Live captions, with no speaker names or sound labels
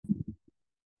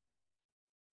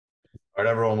All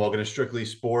right, everyone, welcome to Strictly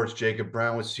Sports. Jacob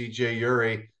Brown with CJ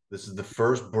Uri. This is the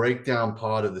first breakdown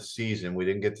pod of the season. We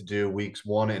didn't get to do weeks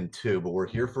 1 and 2, but we're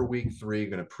here for week 3.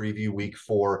 Going to preview week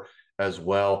 4 as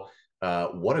well.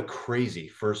 What a crazy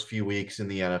first few weeks in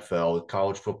the NFL, with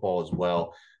college football as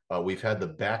well. We've had the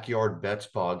Backyard Bets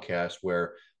podcast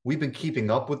where we've been keeping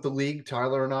up with the league,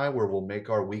 Tyler and I, where we'll make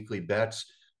our weekly bets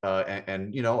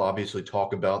and obviously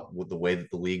talk about what the way that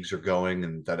the leagues are going,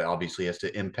 and that obviously has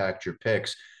to impact your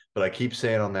picks. But I keep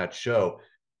saying on that show,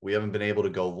 we haven't been able to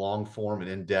go long form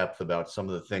and in depth about some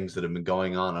of the things that have been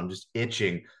going on. I'm just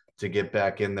itching to get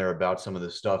back in there about some of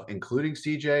this stuff, including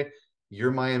CJ, your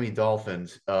Miami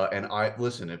Dolphins. And I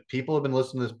listen, if people have been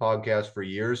listening to this podcast for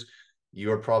years,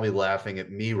 you are probably laughing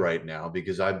at me right now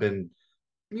because I've been,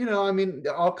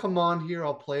 I'll come on here,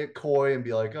 I'll play it coy and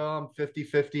be like, oh, I'm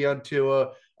 50-50 on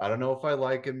Tua. I don't know if I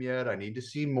like him yet. I need to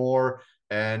see more.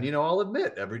 And I'll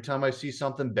admit every time I see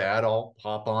something bad, I'll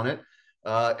hop on it.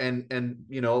 And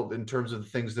in terms of the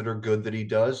things that are good that he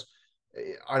does,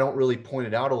 I don't really point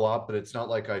it out a lot, but it's not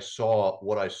like I saw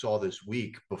what I saw this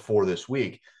week before this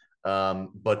week.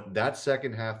 But that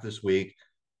second half this week,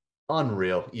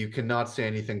 unreal. You cannot say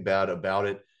anything bad about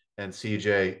it. And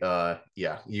CJ,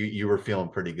 yeah, you were feeling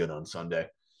pretty good on Sunday.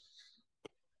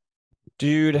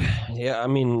 Dude, yeah, I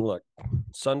mean, look,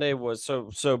 Sunday was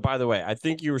so by the way, I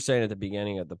think you were saying at the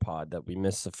beginning of the pod that we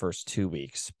missed the first 2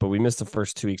 weeks, but we missed the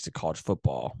first 2 weeks of college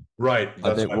football. Right. I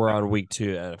That's think what I we're meant. on week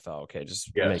 2 NFL. Okay, just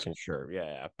Yes. making sure. Yeah,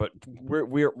 yeah. But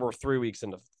we're 3 weeks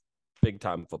into big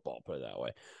time football, put it that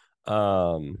way.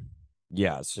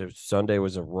 Yeah, so Sunday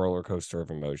was a roller coaster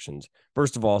of emotions.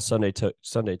 First of all, Sunday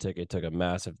ticket took a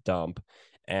massive dump,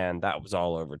 and that was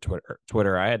all over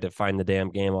Twitter. I had to find the damn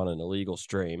game on an illegal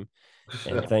stream,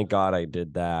 and thank God I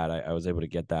did that. I was able to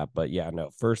get that. But yeah, no,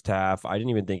 first half, I didn't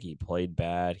even think he played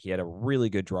bad. He had a really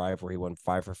good drive where he went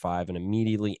 5 for 5 and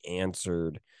immediately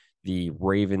answered the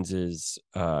Ravens's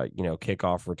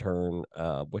kickoff return,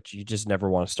 which you just never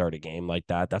want to start a game like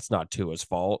that. That's not Tua's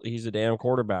fault. He's a damn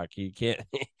quarterback. He can't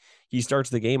he starts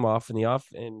the game off in the off,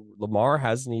 and Lamar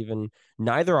hasn't even,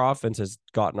 neither offense has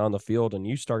gotten on the field, and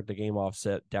you start the game off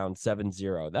set down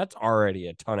 7-0. That's already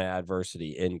a ton of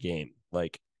adversity in game.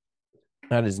 Like,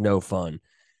 that is no fun.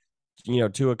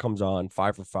 Tua comes on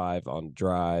 5 for 5 on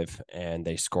drive, and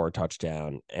they score a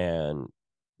touchdown, and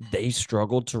they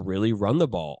struggled to really run the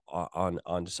ball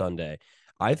on Sunday.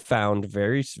 I found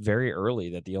very very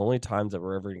early that the only times that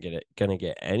we're ever gonna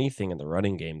get anything in the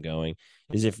running game going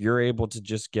is if you're able to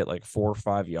just get like 4 or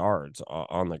 5 yards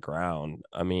on the ground.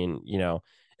 I mean,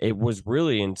 it was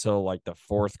really until like the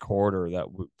fourth quarter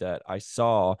that I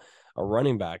saw a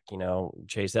running back,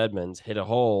 Chase Edmonds, hit a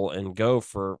hole and go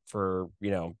for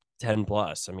 10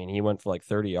 plus. I mean, he went for like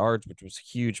 30 yards, which was a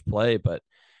huge play. But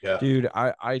Yeah. dude,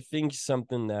 I think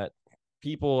something that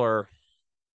people are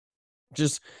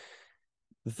just,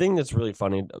 the thing that's really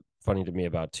funny to me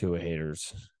about Tua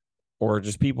haters, or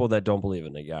just people that don't believe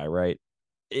in the guy, right?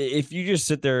 If you just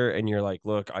sit there and you're like,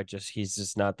 look, he's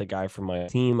just not the guy for my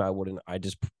team. I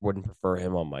just wouldn't prefer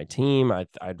him on my team.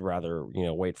 I'd rather,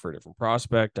 wait for a different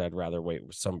prospect. I'd rather wait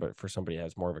with somebody that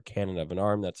has more of a cannon of an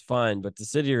arm. That's fine. But to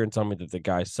sit here and tell me that the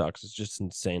guy sucks is just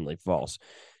insanely false.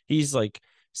 He's like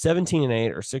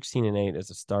 17-8 or 16-8 as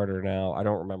a starter now. I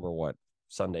don't remember what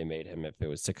Sunday made him, if it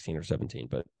was 16 or 17,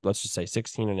 but let's just say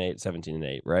 16-8,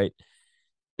 17-8, right?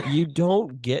 You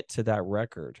don't get to that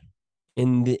record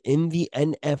in the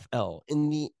NFL,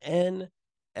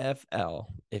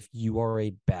 if you are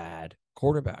a bad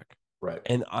quarterback. Right.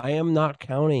 And I am not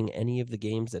counting any of the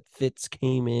games that Fitz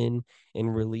came in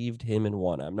and relieved him and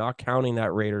won. I'm not counting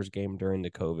that Raiders game during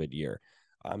the COVID year.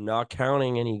 I'm not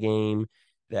counting any game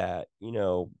that,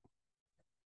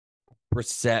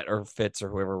 Brissett or Fitz or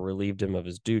whoever relieved him of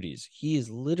his duties. He is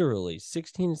literally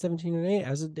 16, 17, and 8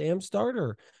 as a damn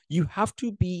starter. You have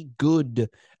to be good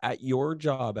at your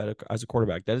job as a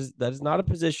quarterback. That is not a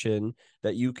position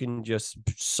that you can just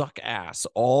suck ass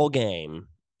all game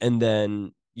and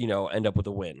then end up with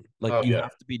a win. Like, Oh you yeah.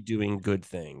 have to be doing good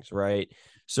things, right?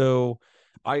 So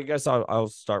I guess I'll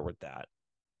start with that.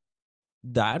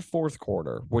 That fourth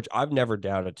quarter, which I've never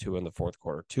doubted Tua in the fourth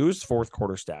quarter. Tua's fourth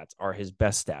quarter stats are his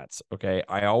best stats. Okay.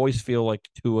 I always feel like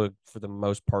Tua, for the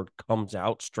most part, comes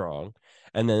out strong.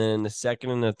 And then in the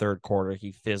second and the third quarter,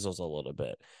 he fizzles a little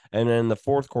bit. And then the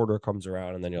fourth quarter comes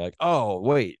around, and then you're like, oh,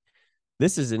 wait,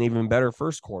 this is an even better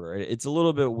first quarter. It's a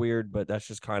little bit weird, but that's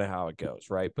just kind of how it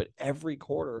goes, right? But every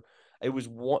quarter, it was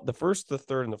the first, the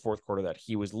third, and the fourth quarter that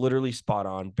he was literally spot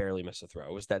on, barely missed a throw.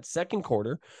 It was that second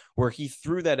quarter where he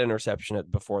threw that interception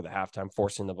before the halftime,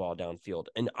 forcing the ball downfield.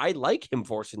 And I like him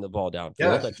forcing the ball downfield.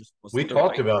 Yes. That just We wasn't the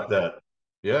talked right about time. that.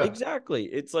 Yeah. Exactly.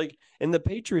 It's like in the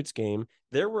Patriots game,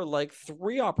 there were like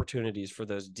 3 opportunities for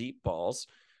those deep balls.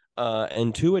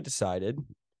 And Tua decided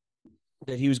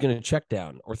that he was going to check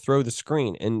down or throw the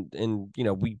screen. And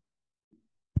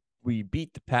we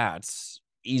beat the Pats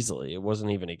easily. It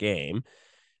wasn't even a game.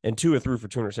 And Tua threw for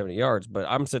 270 yards. But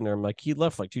I'm sitting there, I'm like, he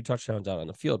left like 2 touchdowns out on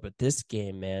the field. But this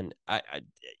game, man,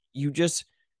 you just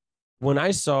when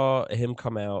I saw him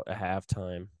come out at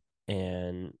halftime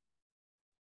and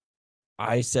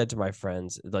I said to my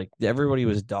friends, like everybody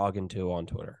was dogging Tua on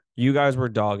Twitter. You guys were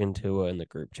dogging Tua in the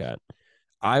group chat.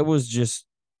 I was just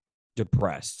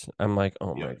depressed. I'm like,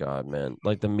 oh Yeah. my God, man.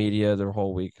 Like the media, their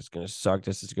whole week is gonna suck.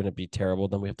 This is gonna be terrible.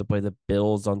 Then we have to play the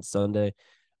Bills on Sunday.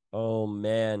 Oh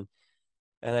man.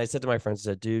 And I said to my friends,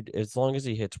 I said, dude, as long as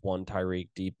he hits one Tyreek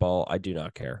deep ball, I do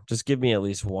not care. Just give me at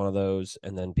least one of those,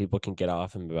 and then people can get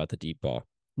off him about the deep ball.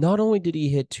 Not only did he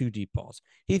hit 2 deep balls,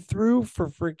 he threw for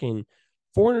freaking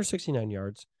 469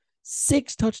 yards,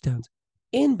 6 touchdowns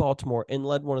in Baltimore, and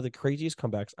led one of the craziest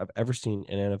comebacks I've ever seen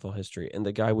in NFL history. And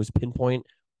the guy was pinpoint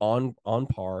on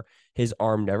par. His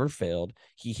arm never failed.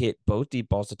 He hit both deep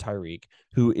balls to Tyreek,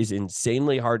 who is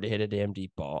insanely hard to hit a damn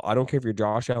deep ball. I don't care if you're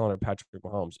Josh Allen or Patrick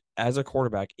Mahomes. As a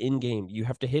quarterback in game, you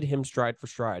have to hit him stride for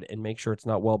stride and make sure it's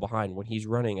not well behind when he's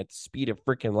running at the speed of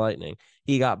freaking lightning.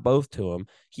 He got both to him.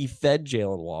 He fed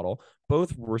Jalen Waddle.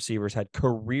 Both receivers had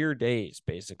career days,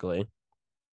 basically.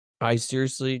 I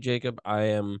seriously, Jacob,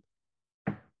 I'm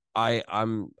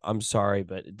sorry,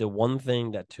 but the one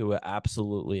thing that Tua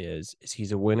absolutely is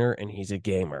he's a winner and he's a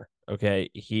gamer. Okay.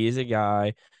 He is a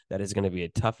guy that is going to be a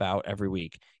tough out every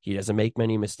week. He doesn't make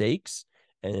many mistakes.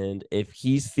 And if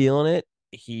he's feeling it,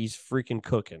 he's freaking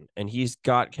cooking. And he's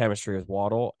got chemistry with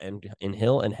Waddle and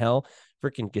Hill and hell.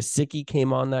 Freaking Gesicki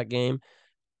came on that game.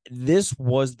 This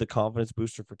was the confidence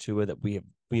booster for Tua that we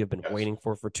have been Yes. waiting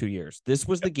for 2 years. This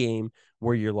was the game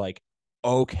where you're like,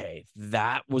 okay,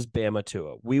 that was Bama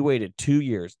Tua. We waited 2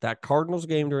 years. That Cardinals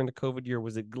game during the COVID year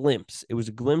was a glimpse. It was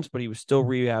a glimpse, but he was still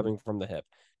rehabbing from the hip.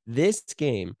 This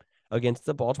game against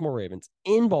the Baltimore Ravens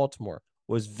in Baltimore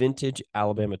was vintage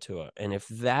Alabama Tua. And if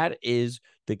that is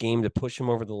the game to push him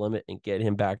over the limit and get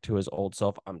him back to his old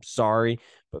self, I'm sorry,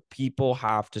 but people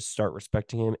have to start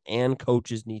respecting him and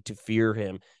coaches need to fear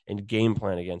him and game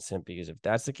plan against him, because if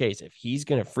that's the case, if he's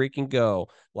going to freaking go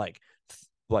like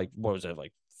what was it,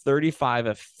 like 35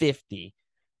 of 50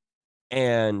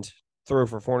 and throw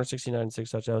for 469 and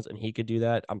 6 touchdowns, and he could do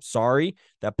that, I'm sorry,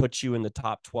 that puts you in the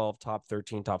top 12, top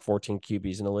 13, top 14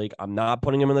 QBs in the league. I'm not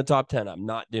putting him in the top 10. I'm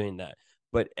not doing that.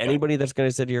 But anybody that's going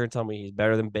to sit here and tell me he's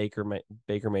better than Baker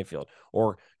Mayfield,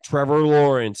 or Trevor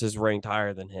Lawrence is ranked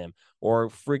higher than him, or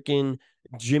freaking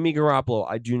Jimmy Garoppolo,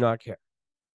 I do not care.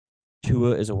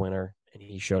 Tua is a winner, and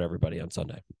he showed everybody on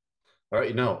Sunday. All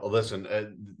right,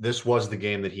 listen, this was the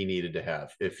game that he needed to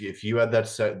have. If you had that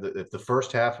set, if the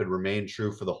first half had remained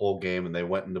true for the whole game and they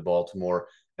went into Baltimore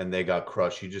and they got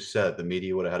crushed, you just said the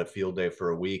media would have had a field day for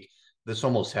a week. This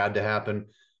almost had to happen.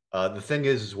 The thing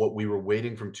is what we were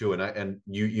waiting from Tua, and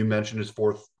you mentioned his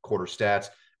fourth quarter stats,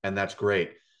 and that's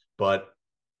great. But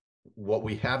what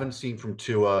we haven't seen from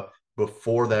Tua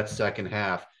before that second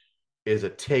half is a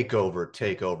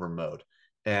takeover mode.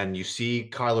 And you see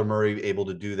Kyler Murray able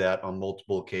to do that on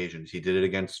multiple occasions. He did it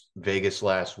against Vegas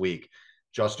last week.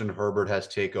 Justin Herbert has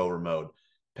takeover mode.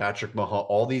 Patrick Mahomes,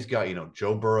 all these guys,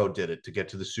 Joe Burrow did it to get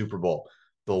to the Super Bowl.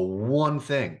 The one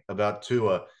thing about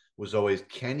Tua was always,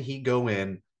 can he go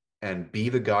in and be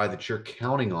the guy that you're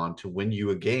counting on to win you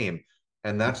a game?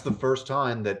 And that's the first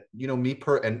time that,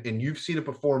 and you've seen it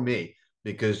before me,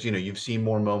 because, you've seen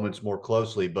more moments more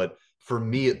closely. But for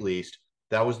me, at least,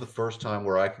 that was the first time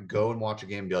where I could go and watch a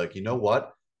game and be like, you know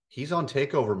what? He's on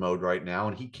takeover mode right now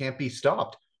and he can't be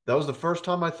stopped. That was the first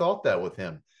time I thought that with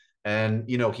him. And,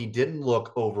 he didn't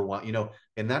look overwhelmed.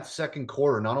 In that second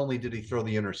quarter, not only did he throw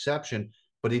the interception,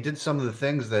 but he did some of the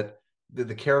things that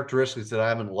the characteristics that I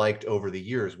haven't liked over the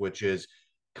years, which is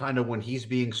kind of when he's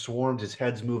being swarmed, his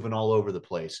head's moving all over the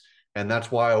place. And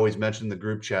that's why I always mention the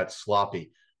group chat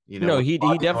sloppy. No, When he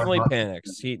definitely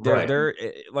panics. right. They're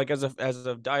like as a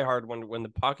diehard, when the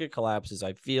pocket collapses,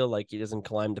 I feel like he doesn't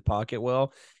climb the pocket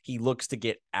well. He looks to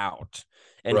get out,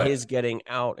 and Right. his getting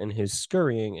out and his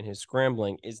scurrying and his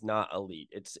scrambling is not elite.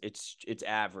 It's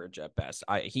average at best.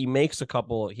 He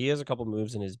has a couple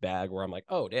moves in his bag where I'm like,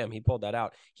 oh damn, he pulled that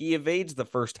out. He evades the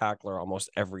first tackler almost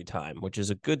every time, which is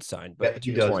a good sign. Yeah, But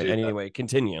to he your does point, do that. anyway,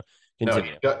 continue. No,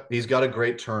 Continue. he's got a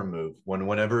great turn move.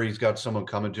 Whenever he's got someone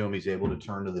coming to him, he's able to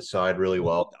turn to the side really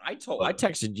well. I But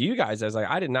texted you guys. I was like,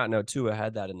 I did not know Tua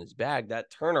had that in his bag.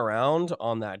 That turnaround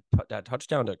on that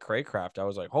touchdown to Craycraft, I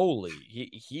was like, holy!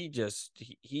 He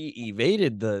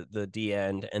evaded the D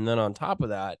end, and then on top of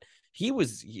that,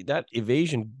 that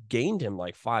evasion gained him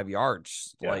like 5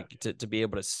 yards, Yeah. like to be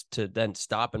able to then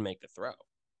stop and make the throw.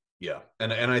 Yeah.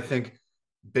 And I think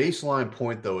baseline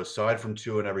point though, aside from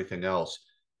Tua and everything else,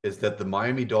 is that the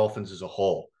Miami Dolphins as a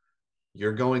whole,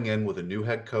 you're going in with a new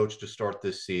head coach to start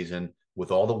this season with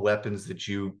all the weapons that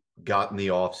you got in the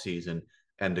offseason,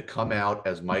 and to come out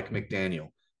as Mike McDaniel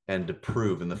and to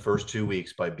prove in the first 2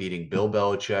 weeks by beating Bill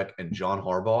Belichick and John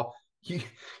Harbaugh,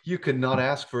 you could not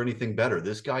ask for anything better.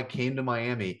 This guy came to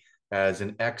Miami as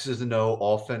an X's and O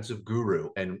offensive guru,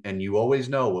 and you always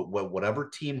know whatever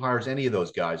team hires any of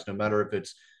those guys, no matter if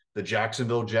it's the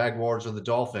Jacksonville Jaguars or the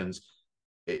Dolphins,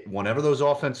 whenever those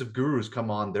offensive gurus come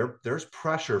on, there's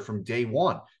pressure from day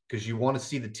one because you want to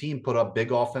see the team put up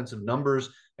big offensive numbers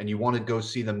and you want to go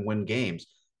see them win games.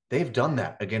 They've done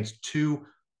that against two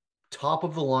top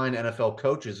of the line NFL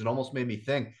coaches. It almost made me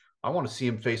think I want to see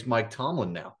him face Mike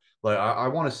Tomlin now. Like I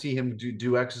want to see him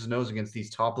do X's and O's against these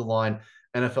top of the line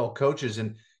NFL coaches.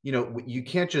 And you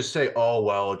can't just say, oh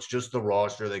well, it's just the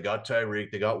roster. They got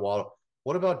Tyreek, they got Waddle.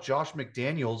 What about Josh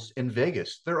McDaniels in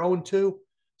Vegas? They're 0-2.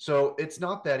 So it's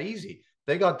not that easy.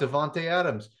 They got Devontae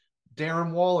Adams,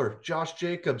 Darren Waller, Josh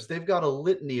Jacobs. They've got a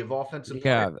litany of offensive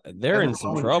Yeah, players, they're in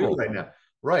some trouble right now.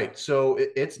 Right. So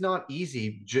it's not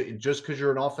easy just because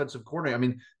you're an offensive coordinator. I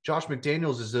mean, Josh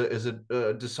McDaniels is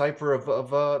a disciple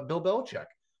of Bill Belichick.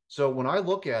 So when I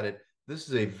look at it, this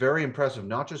is a very impressive,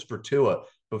 not just for Tua,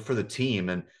 but for the team.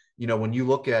 And, when you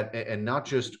look at, and not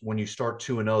just when you start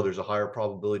 2-0, there's a higher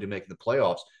probability to making the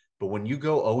playoffs. But when you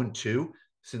go 0-2,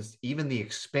 since even the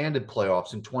expanded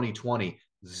playoffs in 2020,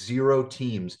 0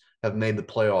 teams have made the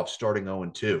playoffs starting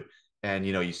 0-2. And,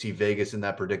 you see Vegas in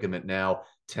that predicament now,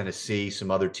 Tennessee,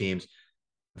 some other teams.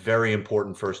 Very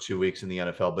important first 2 weeks in the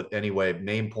NFL. But anyway,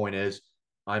 main point is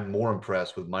I'm more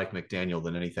impressed with Mike McDaniel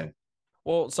than anything.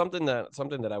 Well, something that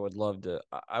I would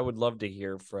love to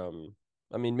hear from.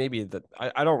 I mean, maybe that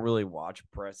I don't really watch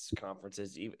press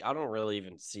conferences. I don't really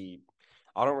even see.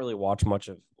 I don't really watch much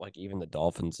of like even the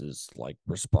Dolphins' like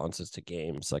responses to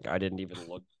games. Like I didn't even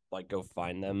go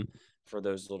find them for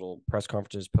those little press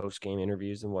conferences, post game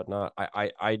interviews and whatnot.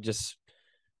 I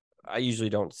usually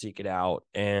don't seek it out,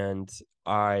 and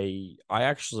I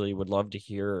actually would love to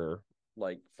hear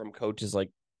like from coaches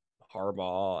like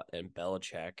Harbaugh and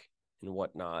Belichick and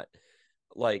whatnot,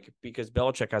 like because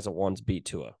Belichick hasn't once beat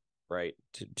Tua, right?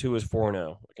 Tua is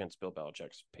 4-0 against Bill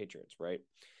Belichick's Patriots, right?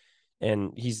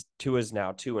 And Tua is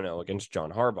now 2-0 against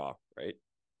John Harbaugh, right?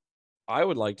 I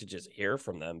would like to just hear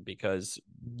from them because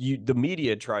the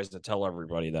media tries to tell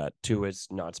everybody that Tua is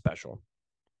not special.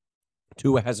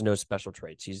 Tua has no special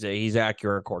traits. He's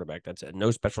accurate quarterback. That's it.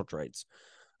 No special traits.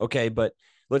 Okay, but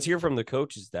let's hear from the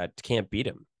coaches that can't beat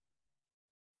him.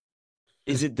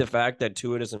 Is it the fact that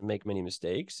Tua doesn't make many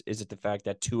mistakes? Is it the fact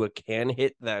that Tua can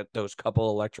hit those couple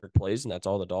electric plays and that's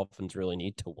all the Dolphins really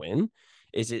need to win?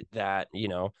 Is it that,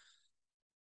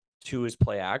 Tua's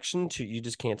play action you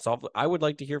just can't solve it? I would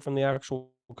like to hear from the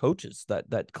actual coaches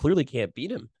that clearly can't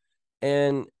beat him.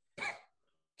 And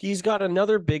he's got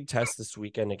another big test this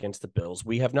weekend against the Bills.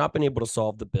 We have not been able to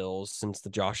solve the Bills since the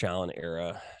Josh Allen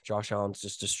era. Josh Allen's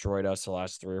just destroyed us the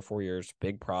last 3 or 4 years.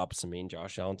 Big props. I mean,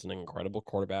 Josh Allen's an incredible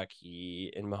quarterback.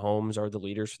 He and Mahomes are the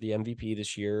leaders for the MVP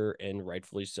this year, and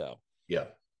rightfully so. Yeah.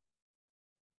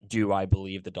 Do I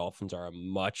believe the Dolphins are a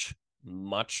much,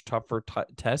 much tougher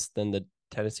test than the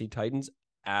Tennessee Titans?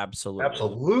 Absolutely.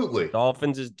 Absolutely.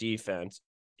 Dolphins' defense,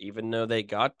 even though they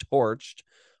got torched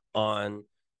on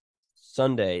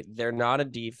Sunday, they're not a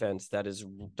defense that is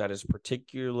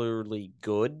particularly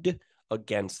good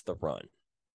against the run.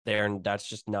 That's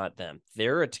just not them.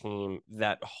 They're a team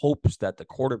that hopes that the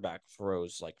quarterback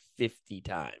throws like 50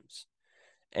 times.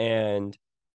 And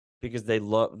because they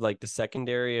love like the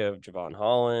secondary of Javon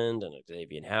Holland and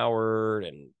Xavier Howard,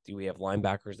 and we have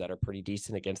linebackers that are pretty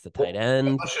decent against the tight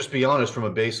end. Let's just be honest, from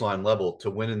a baseline level,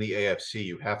 to win in the AFC,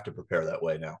 you have to prepare that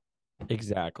way now.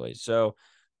 Exactly. So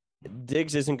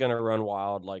Diggs isn't going to run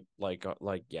wild like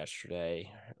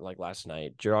yesterday, like last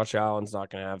night. Josh Allen's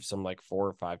not going to have some like 4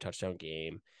 or 5 touchdown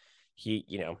game. He,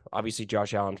 obviously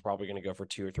Josh Allen's probably going to go for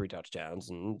 2 or 3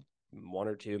 touchdowns, and 1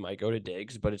 or 2 might go to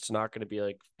Diggs, but it's not going to be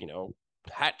like,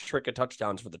 hat trick of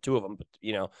touchdowns for the 2 of them.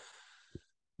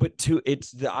 But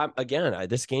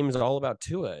this game is all about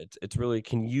Tua. It's really,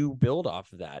 can you build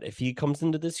off of that? If he comes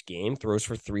into this game, throws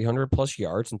for 300 plus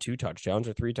yards and 2 touchdowns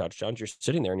or 3 touchdowns, you're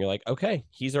sitting there and you're like, okay,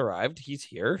 he's arrived. He's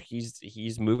here.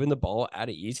 He's moving the ball at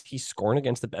ease. He's scoring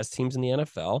against the best teams in the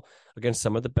NFL, against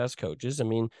some of the best coaches. I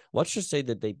mean, let's just say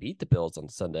that they beat the Bills on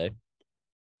Sunday.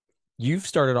 You've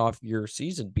started off your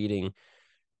season beating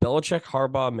Belichick,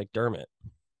 Harbaugh, McDermott.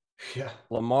 Yeah.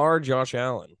 Lamar, Josh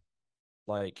Allen.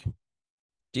 Like,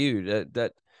 dude,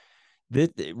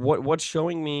 what's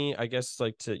showing me, I guess,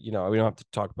 like to, we don't have to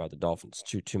talk about the Dolphins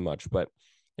too much, but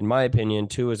in my opinion,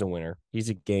 Tua is a winner. He's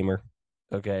a gamer.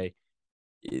 Okay.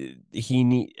 He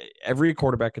need every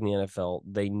quarterback in the NFL,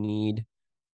 they need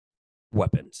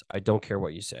weapons. I don't care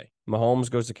what you say. Mahomes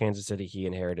goes to Kansas City, he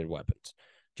inherited weapons.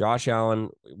 Josh Allen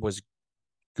was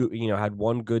good, had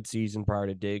one good season prior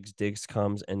to Diggs. Diggs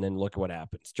comes, and then look at what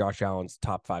happens. Josh Allen's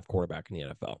top 5 quarterback in the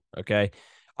NFL. Okay.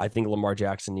 I think Lamar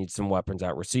Jackson needs some weapons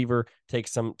at receiver. Take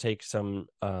some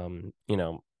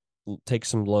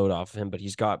load off of him, but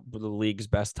he's got the league's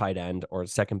best tight end or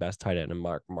second best tight end in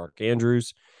Mark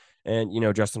Andrews. And,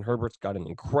 Justin Herbert's got an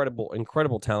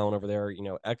incredible talent over there.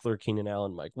 Eckler, Keenan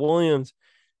Allen, Mike Williams.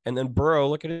 And then Burrow,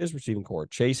 look at his receiving core.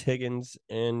 Chase Higgins,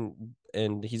 and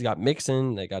he's got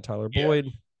Mixon. They got Tyler Boyd.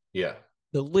 Yeah.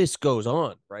 The list goes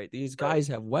on, right? These guys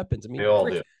have weapons. I mean, they all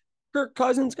do. Kirk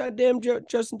Cousins, goddamn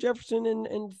Justin Jefferson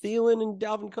and Thielen and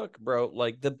Dalvin Cook, bro.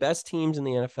 Like, the best teams in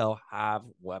the NFL have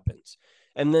weapons.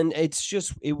 And then it's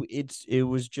just it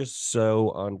was just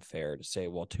so unfair to say,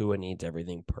 well, Tua needs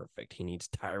everything perfect. He needs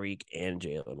Tyreek and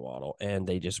Jalen Waddle, and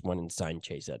they just went and signed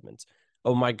Chase Edmonds.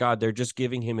 Oh my God, they're just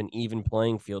giving him an even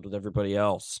playing field with everybody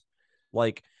else.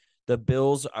 Like, the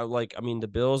Bills are the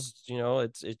Bills,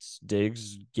 it's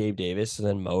Diggs, Gabe Davis, and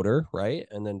then Motor, right?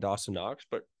 And then Dawson Knox,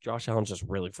 but Josh Allen's just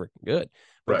really freaking good.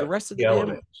 But the rest of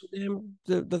the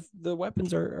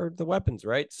weapons are the weapons,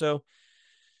 right? So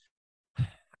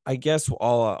I guess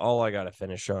all I got to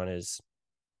finish on is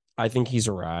I think he's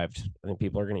arrived. I think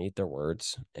people are going to eat their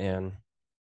words. And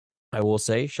I will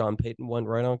say Sean Payton went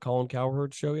right on Colin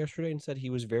Cowherd's show yesterday and said he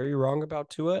was very wrong about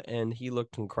Tua, and he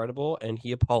looked incredible, and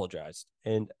he apologized.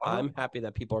 And I'm happy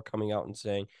that people are coming out and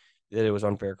saying that it was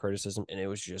unfair criticism and it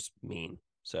was just mean.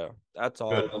 So that's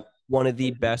all. Good. One of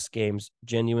the best games,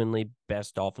 genuinely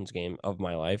best Dolphins game of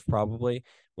my life, probably.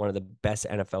 One of the best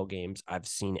NFL games I've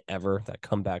seen ever. That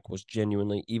comeback was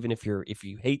genuinely, even if you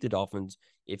hate the Dolphins,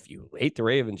 if you hate the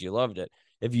Ravens, you loved it.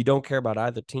 If you don't care about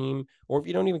either team, or if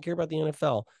you don't even care about the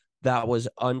NFL, that was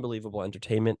unbelievable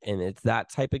entertainment. And it's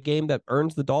that type of game that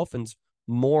earns the Dolphins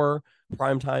more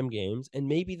primetime games. And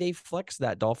maybe they flex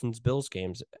that Dolphins-Bills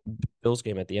game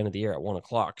at the end of the year at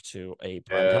 1:00 to a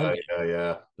primetime game.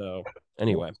 Yeah. So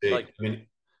anyway,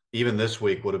 even this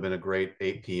week would have been a great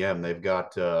 8 p.m. They've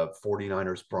got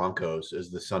 49ers Broncos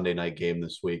as the Sunday night game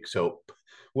this week. So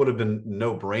would have been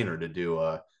no brainer to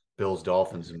do Bills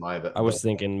Dolphins in my opinion. I was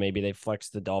thinking maybe they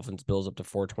flexed the Dolphins Bills up to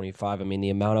 425. I mean, the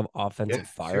amount of offensive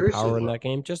firepower in that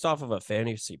game, just off of a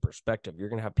fantasy perspective, you're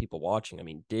going to have people watching. I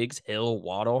mean, Diggs, Hill,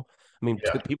 Waddle. I mean,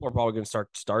 people are probably going to start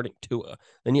starting Tua.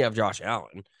 Then you have Josh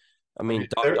Allen. I mean,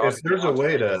 if there's a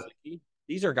way to,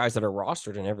 these are guys that are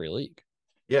rostered in every league.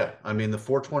 Yeah, I mean the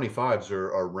 425s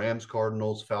are Rams,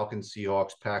 Cardinals, Falcons,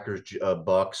 Seahawks, Packers,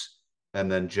 Bucks, and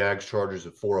then Jags, Chargers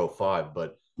at 405.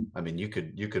 But I mean, you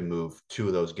could move 2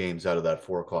 of those games out of that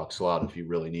 4:00 slot if you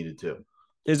really needed to.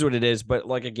 Is what it is, but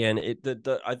like again,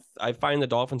 I find the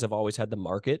Dolphins have always had the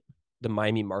market. The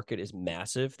Miami market is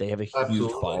massive. They have a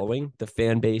huge following. The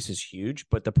fan base is huge,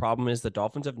 but the problem is the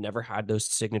Dolphins have never had those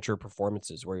signature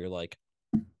performances where you're like,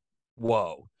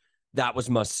 whoa, that was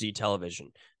must-see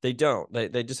television. They don't.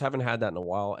 They just haven't had that in a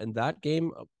while, and that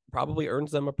game probably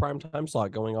earns them a primetime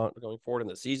slot going forward in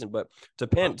the season. But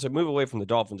to move away from the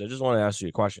Dolphins, I just want to ask you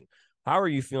a question. How are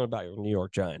you feeling about your New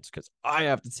York Giants? Because I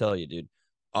have to tell you, dude,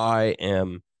 I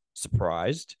am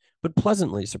surprised, but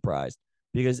pleasantly surprised,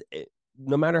 because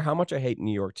no matter how much I hate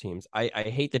New York teams, I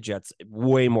hate the Jets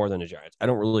way more than the Giants. I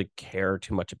don't really care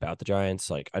too much about the Giants.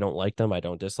 Like, I don't like them. I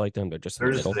don't dislike them. They're just in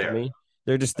the middle for me.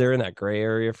 They're in that gray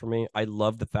area for me. I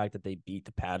love the fact that they beat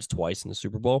the Pats twice in the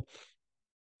Super Bowl,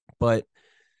 but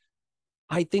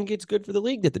I think it's good for the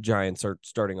league that the Giants are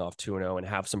starting off 2-0 and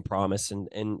have some promise. And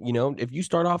if you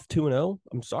start off 2-0,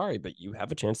 I'm sorry, but you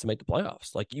have a chance to make the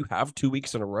playoffs. Like, you have 2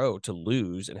 weeks in a row to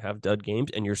lose and have dud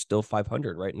games, and you're still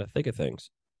 500 right in the thick of things.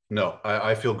 No,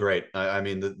 I feel great. I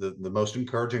mean, the most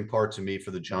encouraging part to me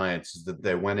for the Giants is that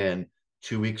they went in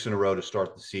 2 weeks in a row to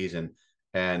start the season,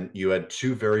 and you had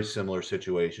 2 very similar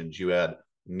situations. You had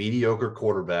mediocre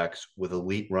quarterbacks with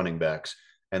elite running backs,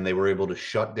 and they were able to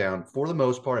shut down, for the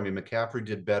most part. I mean, McCaffrey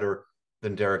did better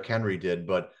than Derrick Henry did,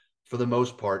 but for the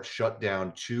most part, shut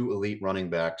down 2 elite running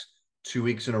backs 2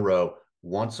 weeks in a row,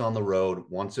 once on the road,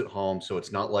 once at home. So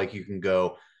it's not like you can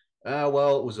go,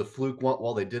 well, it was a fluke.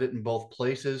 Well, they did it in both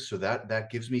places, so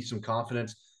that gives me some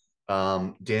confidence.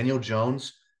 Daniel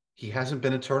Jones, he hasn't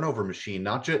been a turnover machine.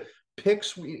 Not just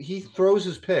picks. He throws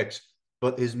his picks,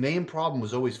 but his main problem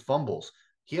was always fumbles.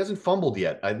 He hasn't fumbled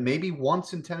yet. Maybe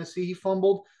once in Tennessee he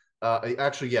fumbled.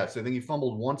 Actually, yes, I think he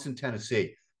fumbled once in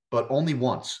Tennessee. but only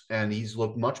once. And he's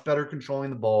looked much better controlling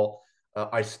the ball.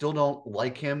 I still don't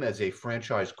like him as a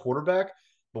franchise quarterback,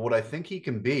 but what I think he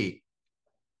can be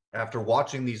after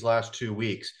watching these last 2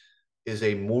 weeks is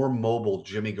a more mobile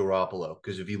Jimmy Garoppolo.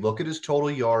 Because if you look at his total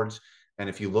yards and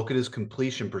if you look at his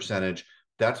completion percentage,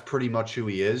 that's pretty much who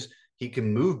he is. He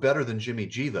can move better than Jimmy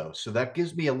G, though. So that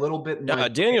gives me a little bit in my.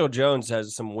 Daniel Jones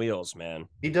has some wheels, man.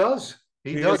 He does.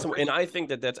 He He does. has some, and I think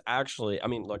that that's actually. I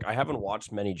mean, look, I haven't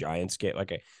watched many Giants game.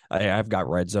 Like I've got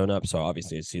Red Zone up, so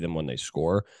obviously I see them when they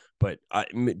score. But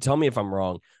tell me if I'm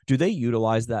wrong. Do they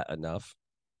utilize that enough?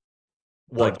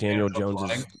 Like What Daniel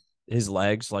Jones's his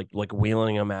legs, like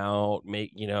wheeling him out,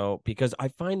 because I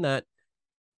find that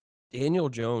Daniel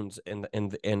Jones and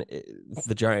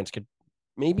the Giants could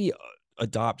maybe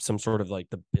adopt some sort of like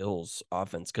the Bills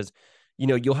offense, because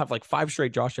you'll have like 5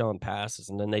 straight Josh Allen passes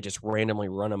and then they just randomly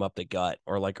run him up the gut,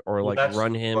 or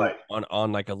run him right.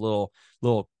 on like a little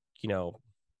you know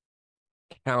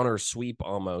counter sweep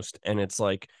almost, and it's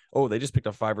like, oh, they just picked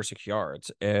up 5 or 6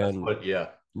 yards, and Yeah.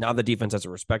 now the defense has to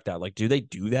respect that. Like, do they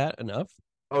do that enough?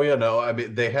 Oh yeah, no. I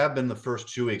mean, they have been the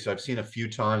first 2 weeks. I've seen a few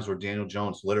times where Daniel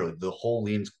Jones literally the whole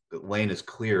lane is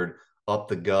cleared up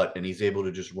the gut, and he's able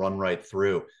to just run right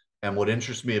through. And what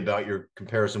interests me about your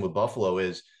comparison with Buffalo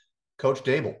is Coach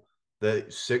Dable.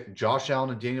 Josh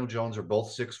Allen and Daniel Jones are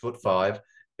both 6'5".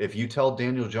 If you tell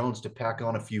Daniel Jones to pack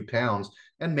on a few pounds,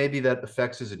 and maybe that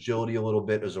affects his agility a little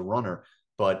bit as a runner,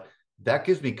 but that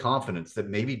gives me confidence that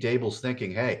maybe Dable's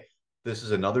thinking, hey, this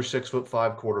is another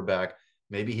 6'5" quarterback.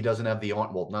 Maybe he doesn't have the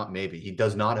arm. Well, not maybe. He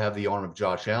does not have the arm of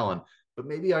Josh Allen, but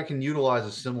maybe I can utilize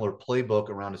a similar playbook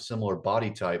around a similar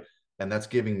body type. And that's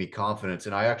giving me confidence.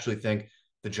 And I actually think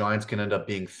the Giants can end up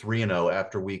being 3-0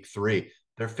 after week 3.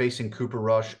 They're facing Cooper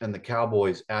Rush and the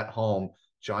Cowboys at home.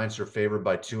 Giants are favored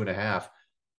by 2.5.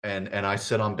 And I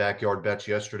said on Backyard Bets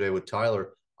yesterday with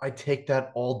Tyler, I take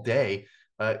that all day.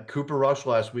 Cooper Rush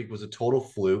last week was a total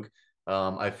fluke.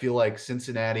 I feel like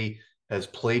Cincinnati has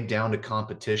played down to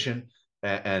competition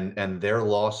and their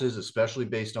losses, especially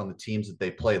based on the teams that they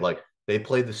played. Like they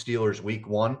played the Steelers week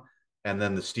 1, and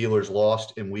then the Steelers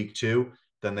lost in week 2.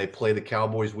 Then they play the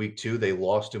Cowboys week 2. They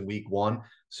lost in week 1.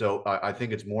 So I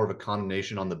think it's more of a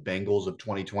condemnation on the Bengals of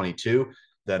 2022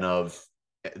 than of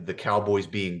the Cowboys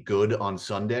being good on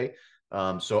Sunday.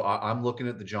 So I'm looking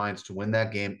at the Giants to win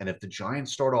that game. And if the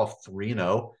Giants start off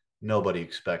 3-0, nobody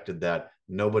expected that.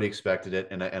 Nobody expected it.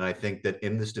 And I think that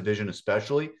in this division,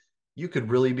 especially, you could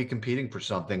really be competing for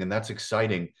something. And that's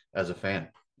exciting as a fan.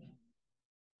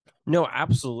 No,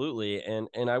 absolutely.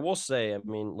 And I will say, I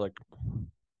mean, look,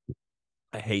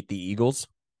 I hate the Eagles.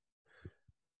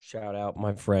 Shout out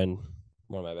my friend,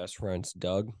 one of my best friends,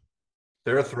 Doug.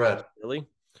 They're a threat. Really?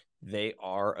 They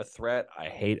are a threat. I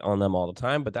hate on them all the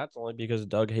time, but that's only because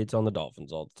Doug hates on the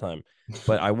Dolphins all the time.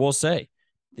 But I will say,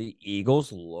 the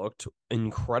Eagles looked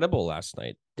incredible last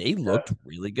night. They looked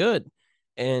really good.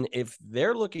 And if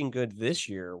they're looking good this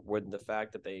year, with the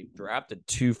fact that they drafted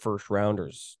 2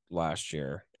 first-rounders last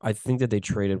year, I think that they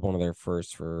traded one of their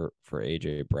first for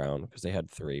AJ Brown, because they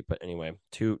had 3. But anyway,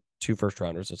 two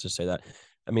first-rounders. Let's just say that.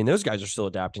 I mean, those guys are still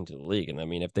adapting to the league, and I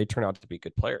mean, if they turn out to be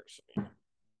good players,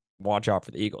 watch out for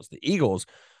the Eagles. The Eagles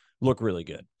look really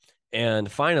good. And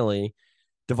finally,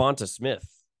 Devonta Smith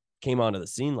came onto the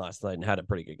scene last night and had a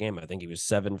pretty good game. I think he was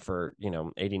 7 for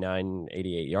 89,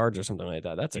 88 yards or something like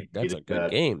that. That's a good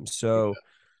game. So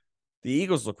the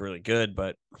Eagles look really good,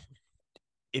 but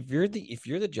if you're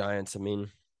the Giants, I mean,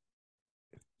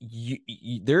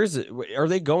 are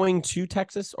they going to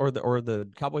Texas, or the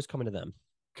Cowboys coming to them?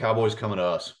 Cowboys coming to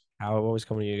us. Cowboys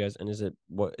coming to you guys. And is it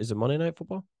Monday Night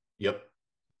Football? Yep.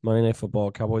 Monday Night Football.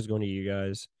 Cowboys going to you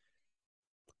guys.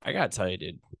 I gotta tell you,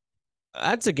 dude,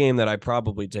 that's a game that I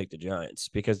probably take the Giants,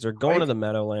 because they're going to the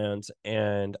Meadowlands,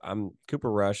 and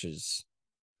Cooper Rush is.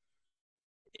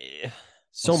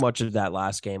 So much of that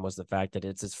last game was the fact that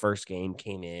it's his first game,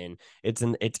 came in. It's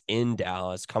in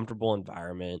Dallas, comfortable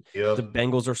environment. Yep. The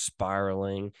Bengals are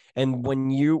spiraling, and when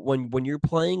you're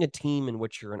playing a team in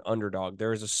which you're an underdog,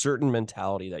 there is a certain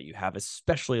mentality that you have,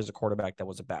 especially as a quarterback that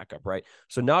was a backup, right?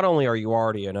 So not only are you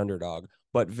already an underdog,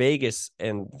 but Vegas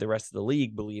and the rest of the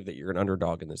league believe that you're an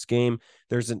underdog in this game.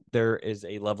 There is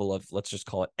a level of, let's just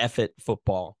call it effort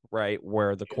football, right,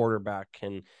 where the quarterback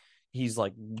can. He's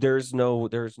like, there's no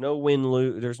win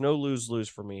lose, there's no lose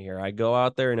for me here. I go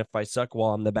out there, and if I suck,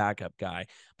 well, I'm the backup guy.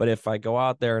 But if I go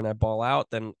out there and I ball out,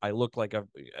 then I look like a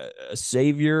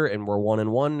savior, and we're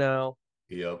 1-1 now.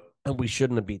 Yep. And we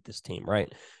shouldn't have beat this team,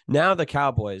 right? Now the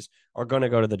Cowboys are going to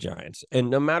go to the Giants. And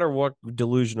no matter what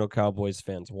delusional Cowboys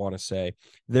fans want to say,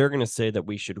 they're going to say that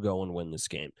we should go and win this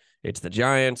game. It's the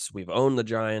Giants. We've owned the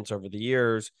Giants over the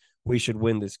years. we should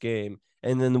win this game.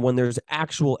 And then when there's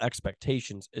actual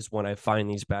expectations is when I find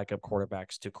these backup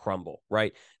quarterbacks to crumble,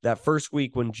 right? That first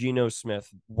week when Geno Smith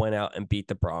went out and beat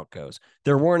the Broncos,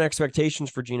 there weren't expectations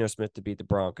for Geno Smith to beat the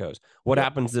Broncos. What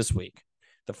happens this week?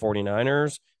 The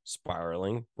 49ers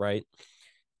spiraling, right?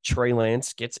 Trey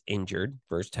Lance gets injured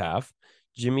first half.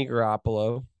 Jimmy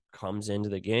Garoppolo comes into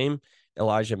the game.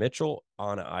 Elijah Mitchell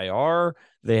on IR.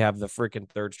 They have the freaking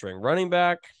third string running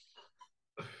back.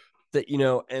 That,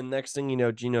 and next thing you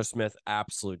know, Geno Smith,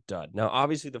 absolute dud. Now,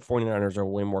 obviously, the 49ers are a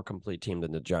way more complete team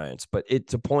than the Giants, but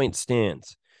it's a point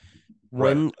stands.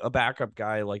 When a backup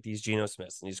guy like these Geno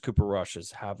Smiths and these Cooper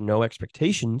Rushes have no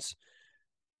expectations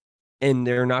and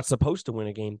they're not supposed to win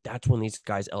a game, that's when these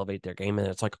guys elevate their game. And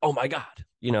it's like, oh my God,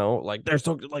 they're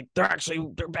so like, they're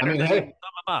better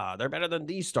they're better than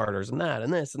these starters and that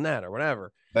and this and that or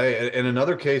whatever. Hey, in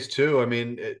another case too, I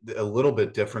mean, a little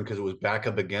bit different because it was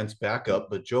backup against backup,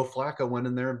 but Joe Flacco went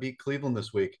in there and beat Cleveland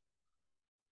this week.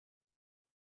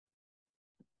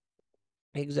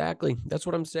 Exactly. That's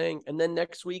what I'm saying. And then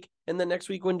next week when I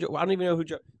don't even know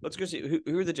let's go see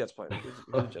who are the Jets playing.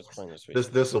 Who are the Jets playing this week?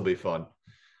 This will be fun.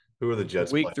 Who are the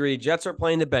Jets? Week 3, Jets are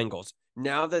playing the Bengals.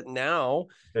 Now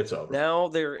it's over. Now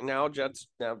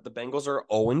the Bengals are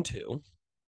 0-2,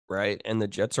 right? And the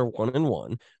Jets are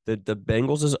 1-1. The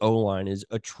Bengals' O-line is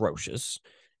atrocious.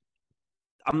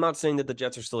 I'm not saying that the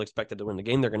Jets are still expected to win the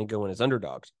game. They're going to go in as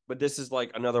underdogs. But this is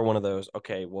like another one of those,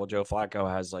 okay, well, Joe Flacco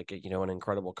has like, an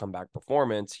incredible comeback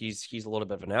performance. He's a little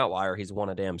bit of an outlier. He's won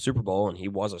a damn Super Bowl, and he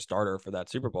was a starter for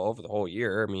that Super Bowl for the whole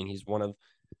year. I mean, he's one of,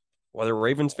 whether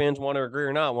Ravens fans want to agree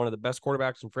or not, one of the best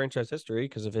quarterbacks in franchise history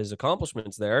because of his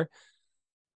accomplishments there.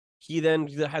 He then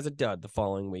has a dud the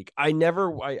following week. I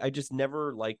just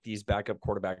never like these backup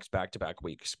quarterbacks back-to-back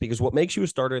weeks because what makes you a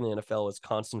starter in the NFL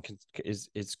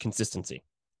is consistency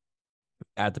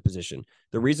at the position.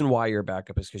 The reason why you're a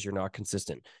backup is because you're not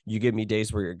consistent. You give me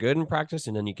days where you're good in practice,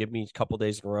 and then you give me a couple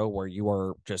days in a row where you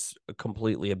are just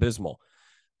completely abysmal.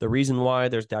 The reason why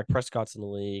there's Dak Prescott's in the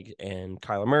league and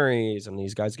Kyler Murray's and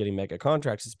these guys getting mega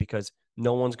contracts is because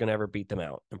no one's going to ever beat them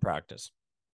out in practice.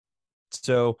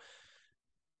 So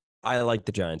I like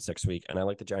the Giants next week, and I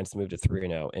like the Giants to move to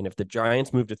 3-0. And if the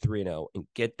Giants move to 3-0 and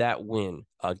get that win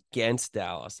against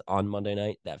Dallas on Monday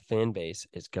night, that fan base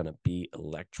is going to be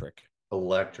electric.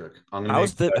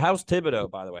 How's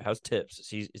Thibodeau, by the way? How's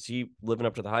Tibbs? Is he living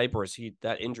up to the hype, or is he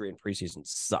that injury in preseason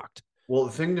sucked? Well,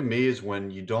 the thing to me is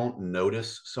when you don't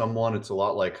notice someone, it's a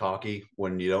lot like hockey.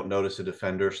 When you don't notice a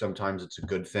defender, sometimes it's a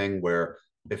good thing where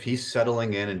if he's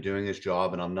settling in and doing his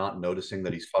job and I'm not noticing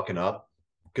that he's fucking up,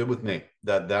 good with me.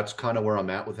 That's kind of where I'm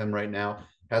at with him right now.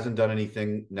 Hasn't done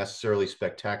anything necessarily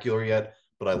spectacular yet,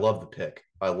 but I love the pick.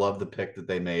 I love the pick that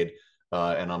they made,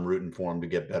 and I'm rooting for him to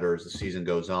get better as the season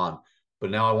goes on.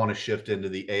 But now I want to shift into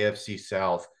the AFC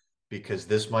South because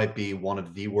this might be one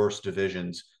of the worst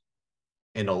divisions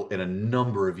in a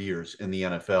number of years in the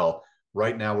NFL.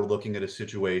 Right now, we're looking at a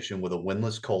situation with a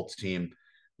winless Colts team,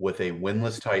 with a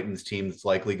winless Titans team that's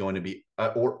likely going to be,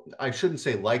 or I shouldn't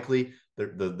say likely.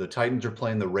 The Titans are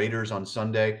playing the Raiders on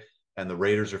Sunday, and the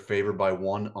Raiders are favored by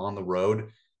 1 on the road.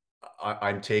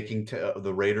 I'm taking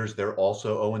the Raiders. They're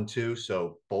also 0-2,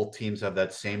 so both teams have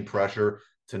that same pressure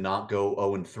to not go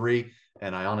 0-3.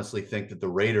 And I honestly think that the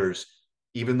Raiders,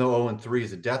 even though 0-3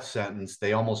 is a death sentence,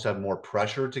 they almost have more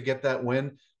pressure to get that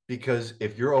win because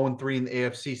if you're 0-3 in the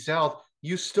AFC South,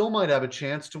 you still might have a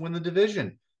chance to win the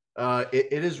division.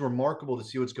 It is remarkable to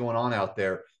see what's going on out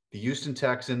there. The Houston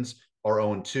Texans are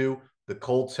 0-2. The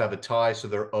Colts have a tie, so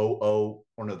they're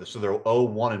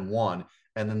 0-1-1.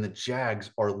 And then the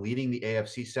Jags are leading the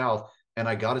AFC South. And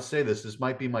I got to say this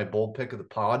might be my bold pick of the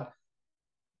pod.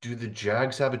 Do the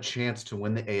Jags have a chance to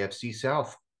win the AFC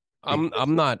South?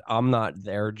 I'm not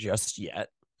there just yet.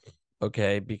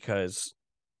 Okay, because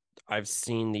I've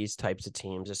seen these types of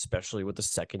teams, especially with the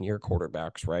second-year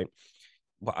quarterbacks, right?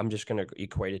 But I'm just going to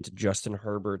equate it to Justin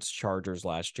Herbert's Chargers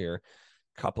last year.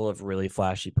 A couple of really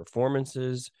flashy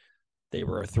performances. They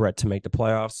were a threat to make the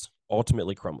playoffs,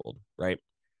 ultimately crumbled, right?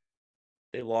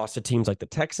 They lost to teams like the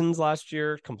Texans last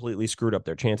year, completely screwed up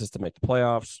their chances to make the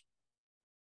playoffs.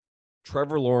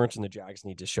 Trevor Lawrence and the Jags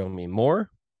need to show me more,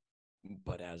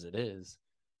 but as it is,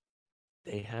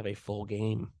 they have a full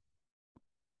game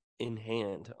in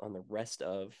hand on the rest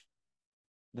of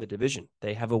the division.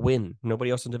 They have a win.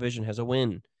 Nobody else in the division has a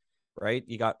win, right?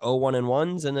 You got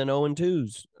 0-1-1s and then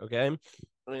 0-2s, okay?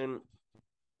 And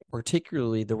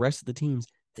particularly the rest of the teams,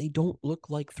 they don't look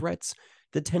like threats.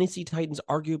 The Tennessee Titans,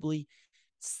 arguably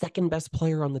second best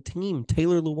player on the team,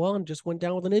 Taylor Lewan, just went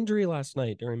down with an injury last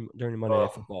night during Monday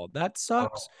Night Football. That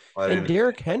sucks. And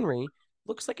Derrick Henry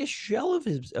looks like a shell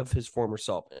of his former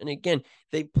self. And again,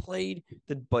 they played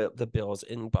the Bills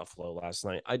in Buffalo last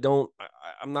night.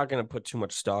 I'm not going to put too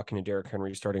much stock into Derrick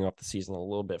Henry starting off the season a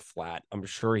little bit flat. I'm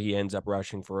sure he ends up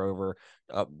rushing for over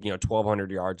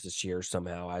 1,200 yards this year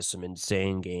somehow, has some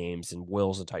insane games and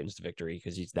wills the Titans to victory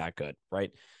because he's that good,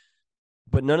 right?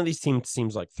 But none of these teams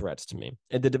seems like threats to me.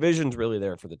 And the division's really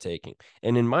there for the taking.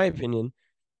 And in my opinion,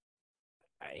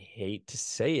 I hate to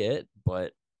say it,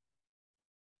 but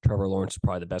Trevor Lawrence is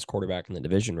probably the best quarterback in the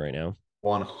division right now.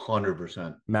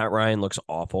 100%. Matt Ryan looks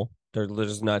awful. There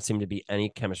does not seem to be any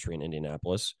chemistry in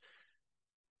Indianapolis.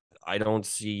 I don't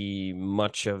see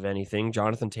much of anything.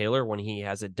 Jonathan Taylor, when he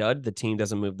has a dud, the team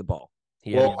doesn't move the ball.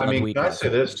 Well, I mean, can I say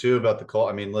this too about the call?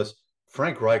 I mean, listen,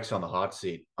 Frank Reich's on the hot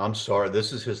seat. I'm sorry.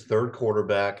 This is his third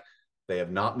quarterback. They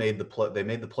have not made the play. They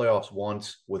made the playoffs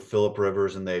once with Philip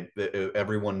Rivers, and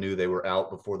everyone knew they were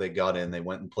out before they got in. They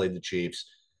went and played the Chiefs.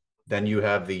 Then you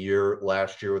have the year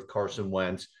last year with Carson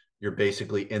Wentz. You're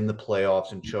basically in the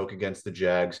playoffs and choke against the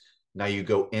Jags. Now you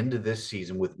go into this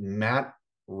season with Matt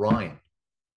Ryan,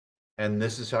 and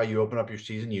this is how you open up your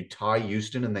season. You tie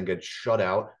Houston and then get shut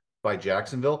out by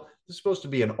Jacksonville. This is supposed to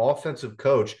be an offensive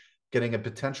coach getting a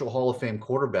potential Hall of Fame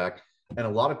quarterback. And a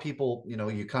lot of people,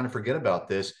 you kind of forget about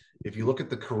this. If you look at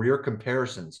the career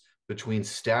comparisons between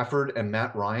Stafford and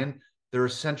Matt Ryan, they're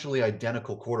essentially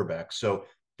identical quarterbacks. So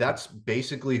that's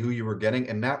basically who you were getting.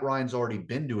 And Matt Ryan's already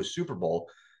been to a Super Bowl.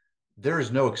 There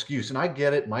is no excuse. And I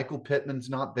get it. Michael Pittman's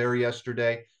not there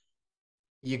yesterday.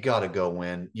 You got to go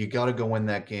win. You got to go win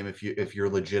that game if you're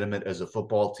legitimate as a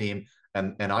football team.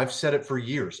 And I've said it for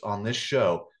years on this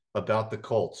show about the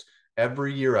Colts.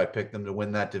 Every year I pick them to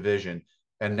win that division.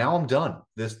 And now I'm done.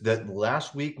 That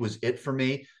last week was it for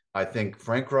me. I think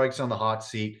Frank Reich's on the hot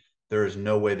seat. There is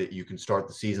no way that you can start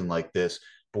the season like this.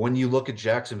 But when you look at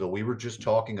Jacksonville, we were just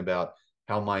talking about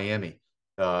how Miami,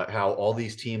 how all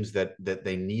these teams that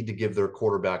they need to give their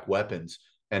quarterback weapons.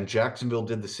 And Jacksonville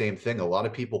did the same thing. A lot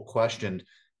of people questioned.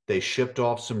 They shipped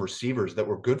off some receivers that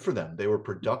were good for them. They were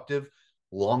productive,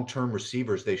 long-term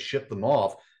receivers. They shipped them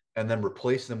off and then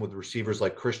replaced them with receivers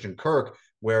like Christian Kirk,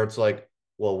 where it's like,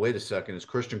 well, wait a second, is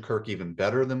Christian Kirk even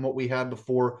better than what we had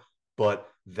before? But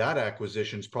that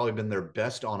acquisition's probably been their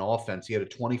best on offense. He had a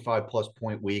 25-plus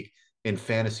point week in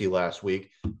fantasy last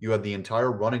week. You have the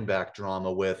entire running back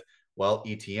drama with, well,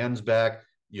 ETN's back.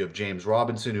 You have James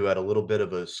Robinson, who had a little bit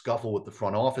of a scuffle with the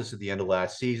front office at the end of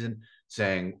last season,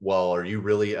 saying, well, are you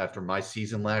really, after my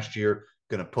season last year,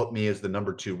 going to put me as the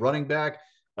number 2 running back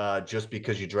just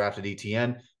because you drafted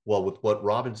ETN? Well, with what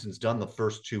Robinson's done the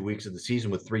first 2 weeks of the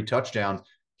season with 3 touchdowns,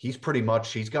 he's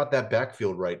got that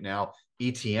backfield right now.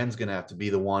 ETN's going to have to be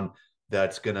the one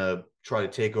that's going to try to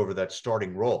take over that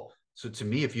starting role. So to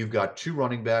me, if you've got 2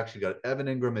 running backs, you've got Evan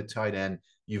Ingram at tight end,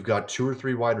 you've got 2 or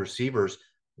 3 wide receivers,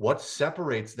 what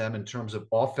separates them in terms of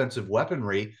offensive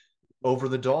weaponry over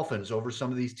the Dolphins, over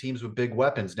some of these teams with big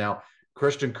weapons? Now,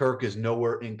 Christian Kirk is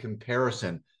nowhere in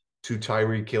comparison to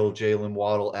Tyreek Hill, Jalen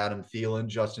Waddle, Adam Thielen,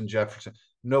 Justin Jefferson,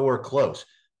 nowhere close.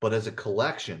 But as a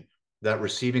collection, that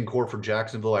receiving core for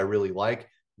Jacksonville, I really like,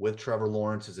 with Trevor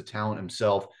Lawrence as a talent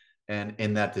himself, and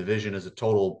in that division as a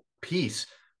total piece,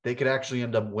 they could actually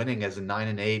end up winning as a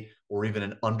 9-8 or even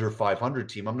an under 500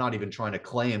 team. I'm not even trying to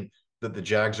claim that the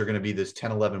Jags are going to be this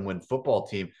 10-11 win football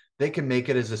team. They can make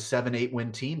it as a 7-8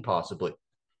 win team possibly.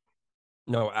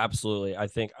 No, absolutely. I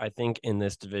think in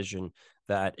this division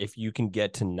that if you can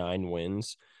get to 9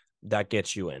 wins, that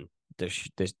gets you in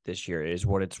this year is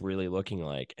what it's really looking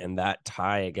like. And that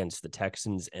tie against the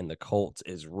Texans and the Colts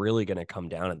is really going to come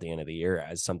down at the end of the year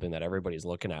as something that everybody's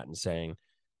looking at and saying,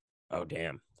 oh,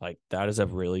 damn, like that is a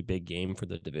really big game for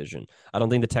the division. I don't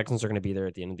think the Texans are going to be there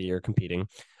at the end of the year competing.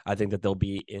 I think that they'll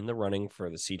be in the running for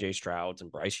the CJ Strouds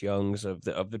and Bryce Youngs of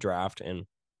the draft. And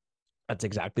that's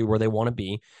exactly where they want to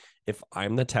be. If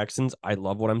I'm the Texans, I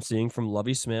love what I'm seeing from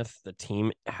Lovie Smith. The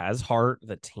team has heart.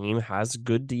 The team has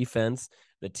good defense.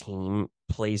 The team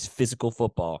plays physical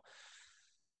football.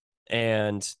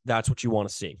 And that's what you want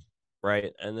to see.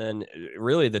 Right. And then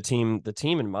really the team,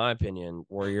 in my opinion,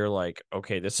 where you're like,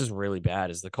 okay, this is really bad,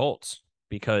 is the Colts,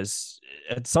 because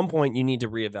at some point you need to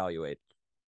reevaluate.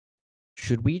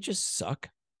 Should we just suck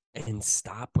and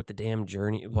stop with the damn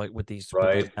journey, like with these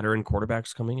veteran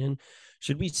quarterbacks coming in?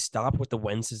 Should we stop with the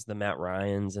Wentzes, the Matt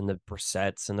Ryans, and the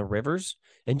Brissetts and the Rivers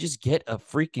and just get a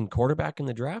freaking quarterback in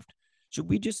the draft? Should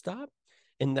we just stop?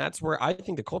 And that's where I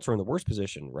think the Colts are in the worst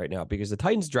position right now because the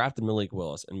Titans drafted Malik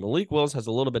Willis, and Malik Willis has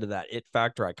a little bit of that it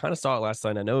factor. I kind of saw it last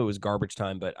night. I know it was garbage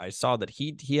time, but I saw that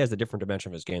he has a different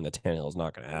dimension of his game that Tannehill is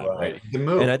not going to have, right? The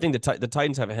move. And I think the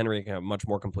Titans have a Henry, a much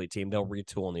more complete team. They'll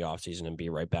retool in the offseason and be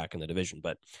right back in the division.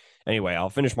 But anyway, I'll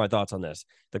finish my thoughts on this.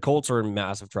 The Colts are in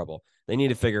massive trouble. They need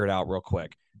to figure it out real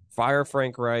quick. Fire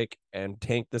Frank Reich and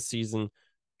tank this season.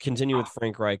 Continue with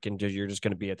Frank Reich, and you're just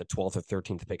going to be at the 12th or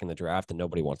 13th pick in the draft, and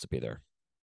nobody wants to be there.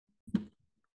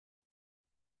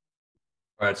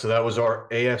 All right, so that was our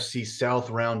AFC South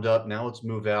roundup. Now let's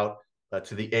move out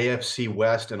to the AFC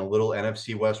West and a little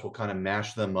NFC West. We'll kind of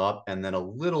mash them up, and then a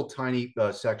little tiny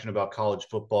section about college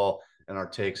football and our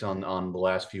takes on the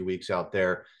last few weeks out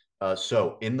there.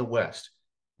 So in the West,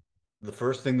 the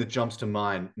first thing that jumps to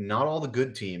mind, not all the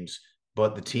good teams,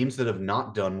 but the teams that have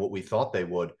not done what we thought they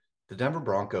would. The Denver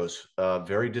Broncos,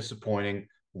 very disappointing,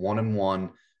 1-1.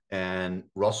 And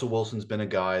Russell Wilson's been a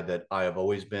guy that I have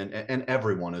always been, and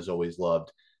everyone has always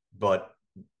loved. But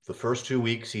the first 2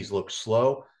 weeks, he's looked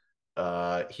slow.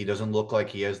 He doesn't look like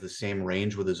he has the same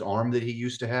range with his arm that he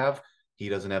used to have. He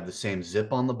doesn't have the same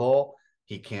zip on the ball.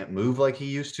 He can't move like he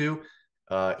used to.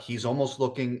 He's almost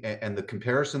looking, and the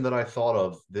comparison that I thought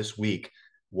of this week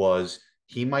was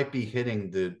he might be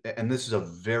hitting and this is a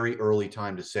very early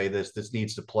time to say this. This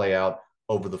needs to play out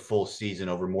over the full season,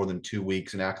 over more than 2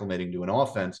 weeks and acclimating to an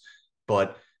offense.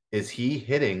 But is he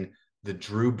hitting the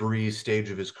Drew Brees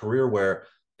stage of his career where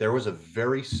there was a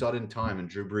very sudden time in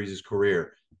Drew Brees'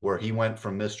 career where he went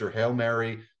from Mr. Hail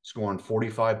Mary scoring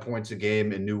 45 points a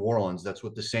game in New Orleans. That's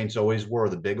what the Saints always were,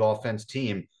 the big offense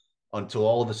team, until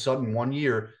all of a sudden 1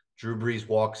 year, Drew Brees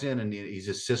walks in and he's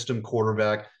a system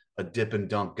quarterback, a dip and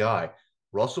dunk guy.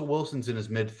 Russell Wilson's in his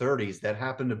mid-30s. That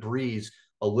happened to Brees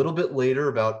a little bit later,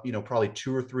 about, probably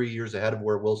 2 or 3 years ahead of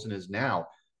where Wilson is now.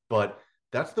 But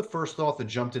that's the first thought that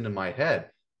jumped into my head.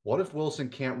 What if Wilson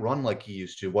can't run like he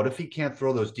used to? What if he can't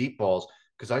throw those deep balls?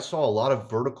 Because I saw a lot of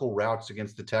vertical routes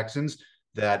against the Texans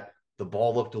that the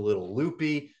ball looked a little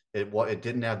loopy. It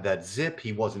didn't have that zip.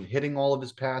 He wasn't hitting all of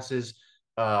his passes.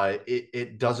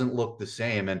 It doesn't look the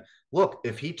same. And look,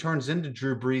 if he turns into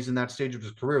Drew Brees in that stage of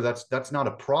his career, that's not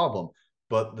a problem.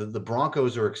 But the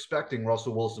Broncos are expecting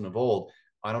Russell Wilson of old.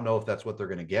 I don't know if that's what they're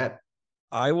going to get.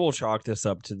 I will chalk this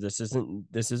up to this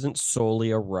isn't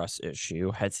solely a Russ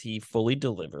issue. Has he fully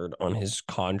delivered on his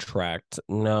contract?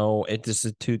 No, this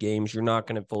is 2 games. You're not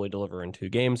going to fully deliver in 2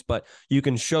 games, but you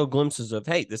can show glimpses of,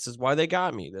 hey, this is why they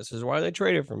got me. This is why they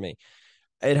traded for me.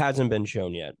 It hasn't been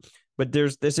shown yet. But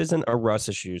this isn't a Russ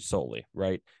issue solely,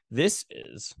 right? This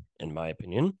is, in my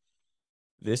opinion,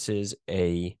 this is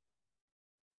a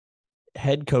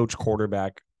head coach,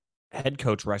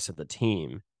 rest of the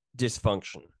team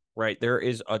dysfunction, right? There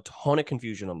is a ton of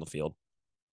confusion on the field.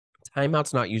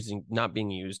 Timeouts not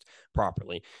being used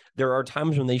properly. There are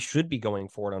times when they should be going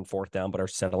for it on 4th down, but are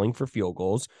settling for field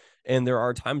goals. And there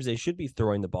are times they should be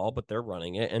throwing the ball, but they're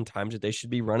running it, and times that they should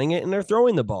be running it and they're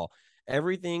throwing the ball.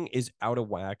 Everything is out of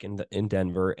whack in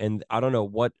Denver, and I don't know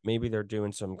what. Maybe they're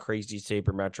doing some crazy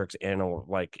sabermetrics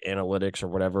analytics or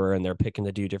whatever, and they're picking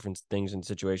to do different things in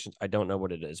situations. I don't know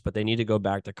what it is, but they need to go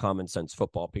back to common sense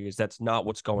football because that's not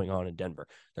what's going on in Denver.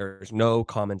 There's no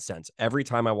common sense. Every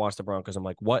time I watch the Broncos, I'm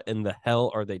like, what in the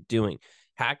hell are they doing?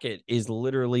 Hackett is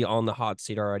literally on the hot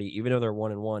seat already, even though they're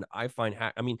 1-1. I find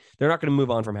they're not going to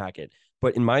move on from Hackett,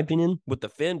 but in my opinion, with the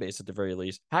fan base at the very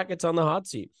least, Hackett's on the hot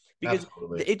seat. Because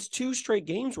Absolutely. It's 2 straight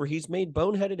games where he's made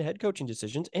boneheaded head coaching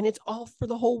decisions, and it's all for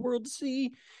the whole world to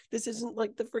see. This isn't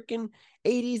like the freaking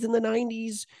 80s and the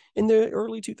 90s in the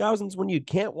early 2000s when you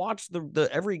can't watch the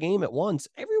every game at once.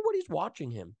 Everybody's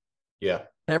watching him. Yeah.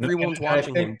 Everyone's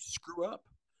watching him screw up.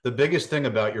 The biggest thing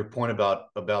about your point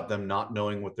about them not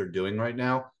knowing what they're doing right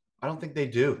now, I don't think they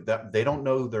do. That they don't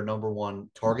know who their number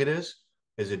 1 target is.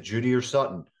 Is it Jeudy or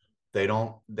Sutton? It's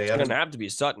going to have to be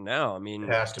Sutton now. I mean,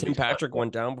 Tim Patrick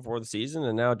went down before the season,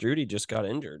 and now Jeudy just got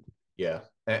injured. Yeah,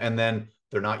 and then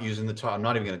they're not using I'm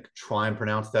not even going to try and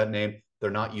pronounce that name.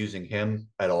 They're not using him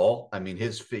at all. I mean,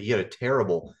 he had a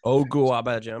terrible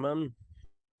Oguabajaman.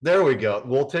 There we go.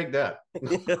 We'll take that.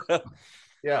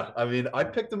 Yeah, I mean, I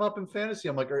picked them up in fantasy.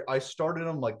 I'm like, I started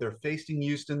them like they're facing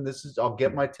Houston. I'll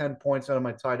get my 10 points out of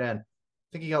my tight end. I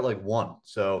think he got like 1.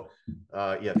 So,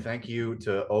 yeah, thank you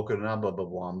to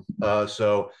Okunabababwam.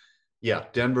 So, yeah,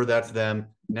 Denver, that's them.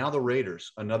 Now the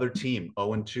Raiders, another team,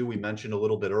 0-2. We mentioned a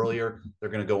little bit earlier. They're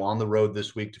going to go on the road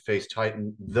this week to face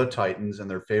the Titans,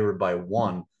 and they're favored by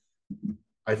 1.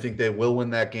 I think they will win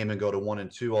that game and go to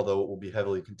 1-2, although it will be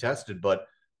heavily contested. But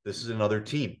this is another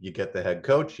team. You get the head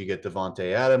coach, you get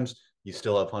Devontae Adams, you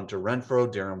still have Hunter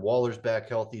Renfrow, Darren Waller's back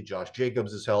healthy, Josh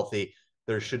Jacobs is healthy.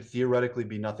 There should theoretically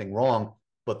be nothing wrong.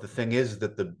 But the thing is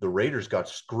that the Raiders got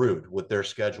screwed with their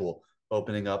schedule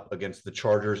opening up against the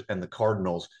Chargers and the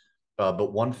Cardinals.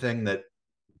 But one thing that,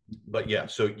 but yeah,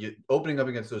 so opening up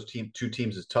against those two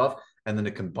teams is tough, and then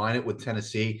to combine it with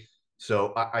Tennessee.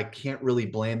 So I can't really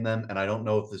blame them, and I don't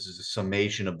know if this is a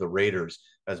summation of the Raiders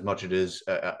as much it is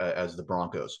as the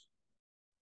Broncos.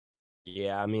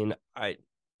 Yeah, I mean,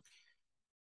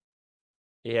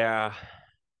 yeah,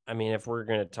 I mean, if we're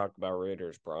gonna talk about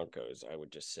Raiders Broncos, I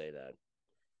would just say that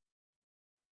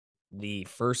the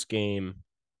first game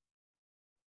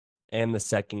and the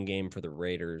second game for the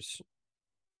Raiders,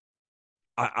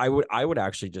 I would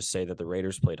actually just say that the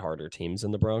Raiders played harder teams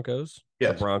than the Broncos. The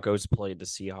Yes. Broncos played the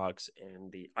Seahawks,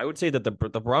 and I would say that the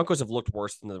Broncos have looked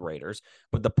worse than the Raiders.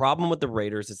 But the problem with the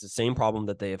Raiders is the same problem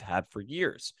that they have had for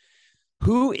years.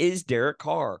 Who is Derek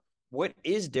Carr? What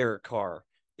is Derek Carr?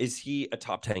 Is he a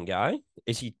top 10 guy?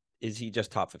 Is he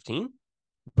just top 15?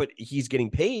 But he's getting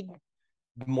paid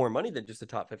more money than just a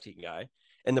top 15 guy.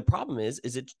 And the problem is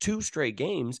it's two straight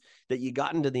games that you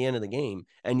got into the end of the game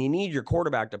and you need your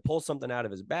quarterback to pull something out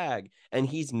of his bag and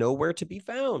he's nowhere to be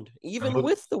found, even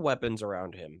with the weapons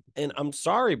around him. And I'm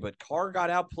sorry, but Carr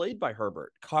got outplayed by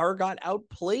Herbert. Carr got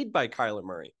outplayed by Kyler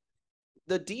Murray.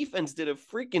 The defense did a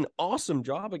freaking awesome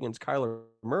job against Kyler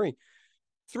Murray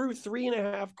through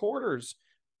 3.5 quarters.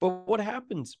 But what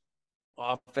happens?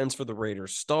 Offense for the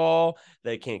Raiders stall.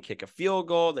 They can't kick a field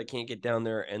goal. They can't get down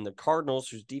there. And the Cardinals,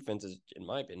 whose defense is, in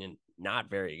my opinion, not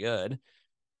very good,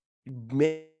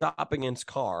 stop against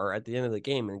Carr at the end of the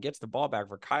game and gets the ball back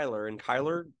for Kyler. And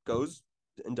Kyler goes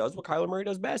and does what Kyler Murray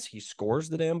does best. He scores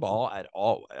the damn ball at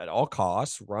all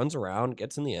costs, runs around,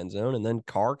 gets in the end zone, and then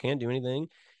Carr can't do anything.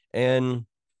 And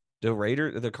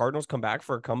the Cardinals come back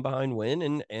for a come behind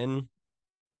win. And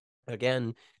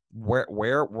again,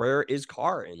 where is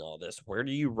Carr in all this? Where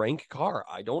do you rank Carr?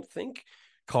 I don't think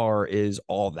Carr is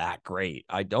all that great.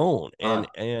 I don't.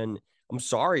 And I'm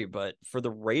sorry, but for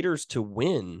the Raiders to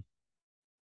win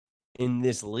in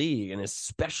this league, and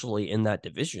especially in that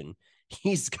division,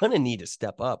 he's gonna need to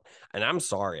step up. And I'm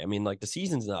sorry. I mean, like, the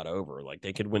season's not over. Like,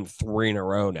 they could win 3 in a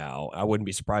row now. I wouldn't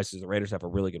be surprised if the Raiders have a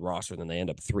really good roster, then they end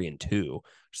up 3-2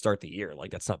 start the year.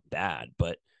 Like, that's not bad.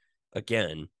 But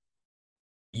again,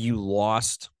 you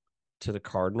lost to the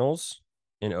Cardinals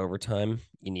in overtime.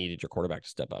 You needed your quarterback to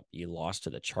step up. You lost to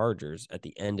the Chargers at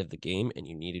the end of the game, and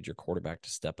you needed your quarterback to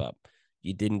step up.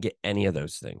 You didn't get any of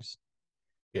those things.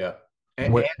 Yeah.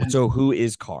 So who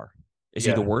is Carr? Is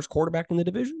he the worst quarterback in the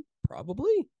division?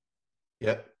 Probably.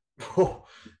 Yeah. Oh,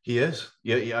 he is.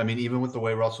 Yeah. I mean, even with the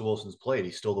way Russell Wilson's played,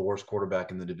 he's still the worst quarterback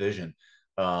in the division.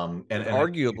 And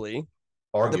arguably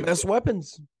the best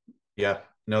weapons. Yeah.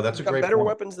 No, that's He's a great better point.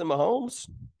 weapons than Mahomes.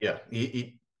 Yeah.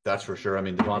 That's for sure. I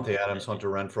mean, Devontae Adams, Hunter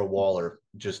Renfrow, Waller,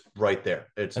 just right there.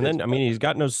 He's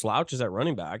got no slouches at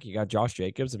running back. You got Josh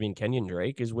Jacobs. I mean, Kenyon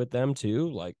Drake is with them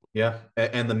too. Like, yeah,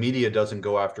 and the media doesn't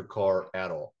go after Carr at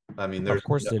all. I mean, of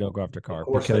course they don't go after Carr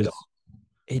because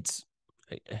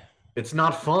it's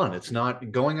not fun. It's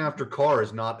not going after Carr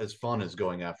is not as fun as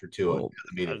going after Tua.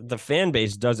 The fan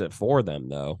base does it for them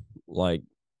though. Like,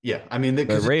 yeah, I mean, the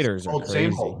Raiders are crazy.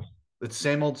 Same old. It's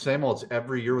same old, same old. It's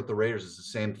every year with the Raiders. It's the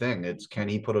same thing. It's, can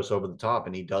he put us over the top?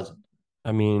 And he doesn't.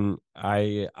 I mean,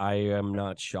 I am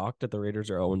not shocked that the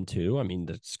Raiders are 0-2. I mean,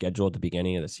 the schedule at the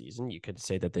beginning of the season, you could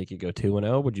say that they could go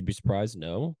 2-0. Would you be surprised?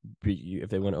 No.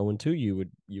 If they went 0-2,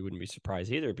 you wouldn't be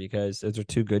surprised either, because those are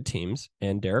two good teams,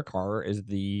 and Derek Carr is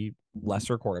the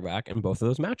lesser quarterback in both of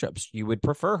those matchups. You would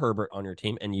prefer Herbert on your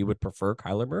team, and you would prefer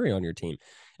Kyler Murray on your team.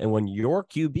 And when your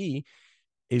QB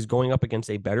is going up against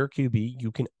a better QB, you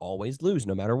can always lose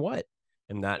no matter what.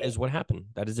 And that is what happened.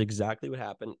 That is exactly what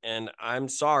happened. And I'm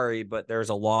sorry, but there's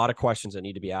a lot of questions that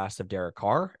need to be asked of Derek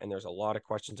Carr, and there's a lot of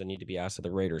questions that need to be asked of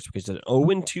the Raiders, because an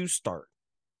 0-2 start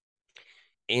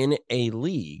in a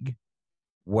league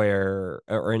or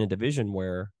in a division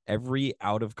where every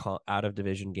out of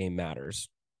division game matters,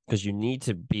 because you need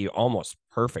to be almost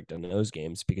perfect in those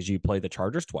games, because you play the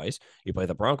Chargers twice, you play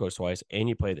the Broncos twice, and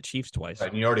you play the Chiefs twice. Right,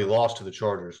 and you already lost to the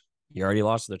Chargers.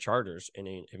 And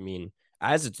I mean,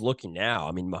 as it's looking now,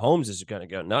 I mean, Mahomes is going to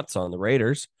go nuts on the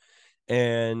Raiders.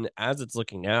 And as it's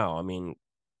looking now, I mean,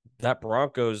 that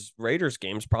Broncos-Raiders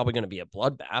game is probably going to be a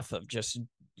bloodbath of just,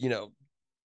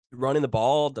 running the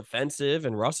ball, defensive,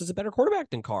 and Russ is a better quarterback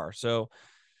than Carr. So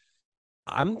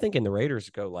I'm thinking the Raiders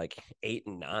go like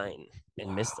 8-9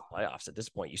 and miss the playoffs at this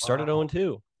point. You started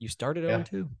 0-2. You started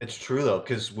 0-2. It's true, though,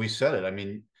 because we said it. I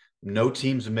mean, no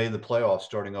teams have made the playoffs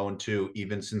starting 0-2,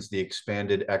 even since the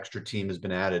expanded extra team has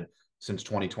been added since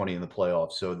 2020 in the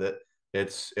playoffs. So that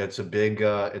it's a big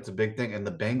thing. And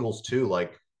the Bengals too,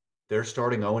 like, they're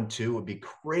starting 0-2 would be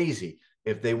crazy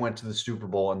if they went to the Super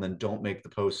Bowl and then don't make the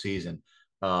postseason.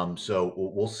 So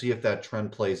we'll see if that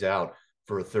trend plays out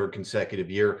for a third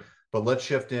consecutive year. But let's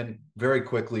shift in very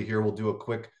quickly here. We'll do a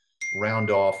quick round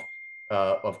off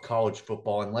of college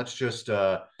football, and let's just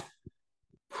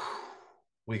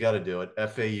we got to do it.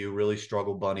 FAU really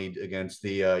struggle bunnied against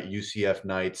the UCF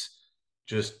Knights.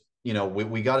 Just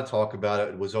we got to talk about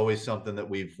it. It was always something that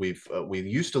we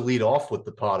used to lead off with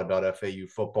the pod about FAU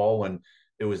football when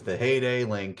it was the heyday.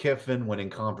 Lane Kiffin winning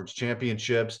conference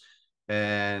championships,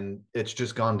 and it's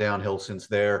just gone downhill since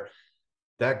there.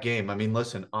 That game. I mean,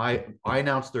 listen, I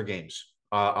announced their games.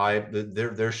 I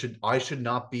should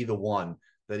not be the one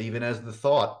that even has the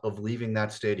thought of leaving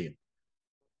that stadium.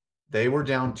 They were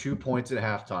down 2 points at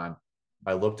halftime.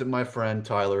 I looked at my friend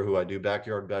Tyler, who I do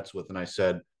backyard bets with, and I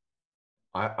said,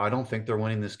 I don't think they're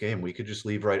winning this game. We could just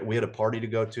leave right. We had a party to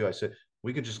go to. I said,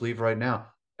 we could just leave right now.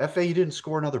 FAU didn't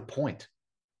score another point.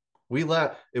 We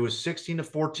let it was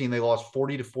 16-14. They lost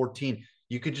 40-14.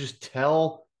 You could just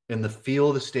tell in the feel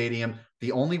of the stadium.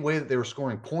 The only way that they were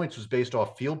scoring points was based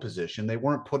off field position. They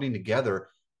weren't putting together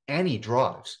any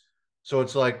drives. So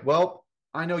it's like, well,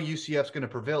 I know UCF's going to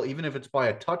prevail, even if it's by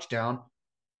a touchdown.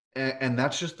 And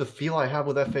that's just the feel I have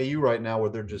with FAU right now, where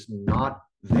they're just not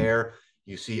there.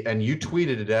 You see, and you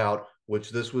tweeted it out, which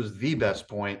this was the best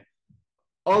point.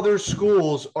 Other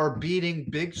schools are beating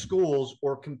big schools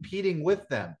or competing with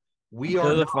them. We are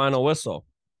to the final whistle.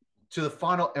 To the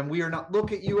final, and we are not.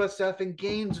 Look at USF in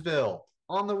Gainesville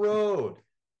on the road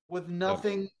with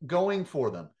nothing going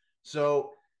for them.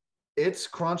 So it's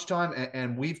crunch time,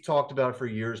 and we've talked about it for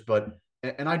years, but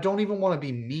and I don't even want to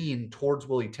be mean towards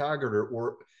Willie Taggart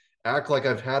or act like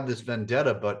I've had this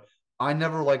vendetta, but I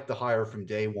never liked the hire from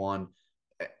day one.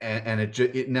 And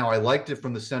it now I liked it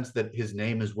from the sense that his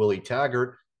name is Willie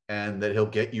Taggart and that he'll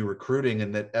get you recruiting,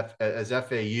 and that as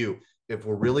FAU, if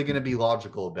we're really going to be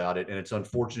logical about it, and it's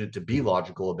unfortunate to be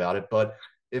logical about it, but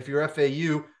if you're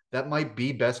FAU, that might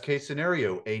be best case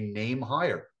scenario, a name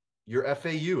hire. You're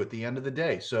FAU at the end of the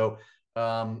day. So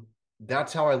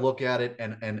that's how I look at it,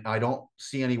 and I don't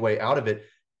see any way out of it.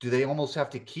 Do they almost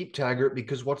have to keep Taggart,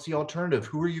 because what's the alternative?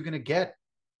 Who are you going to get?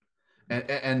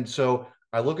 And so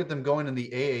I look at them going in the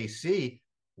AAC.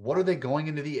 What are they going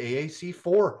into the AAC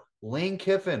for? Lane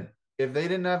Kiffin. If they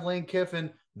didn't have Lane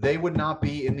Kiffin, they would not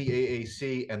be in the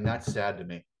AAC, and that's sad to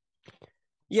me.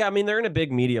 Yeah, I mean, they're in a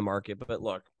big media market, but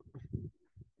look,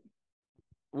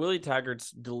 Willie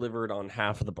Taggart's delivered on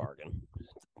half of the bargain.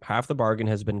 Half the bargain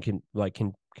has been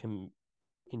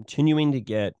continuing to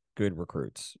get good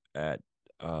recruits at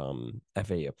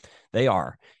FAU. They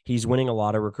are. He's winning a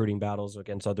lot of recruiting battles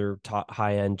against other top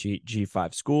high-end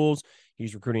G5 schools.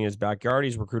 He's recruiting in his backyard.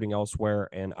 He's recruiting elsewhere,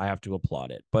 and I have to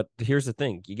applaud it. But here's the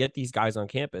thing. You get these guys on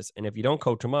campus, and if you don't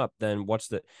coach them up, then what's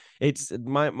the – it's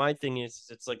my thing is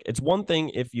it's like it's one thing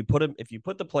if you put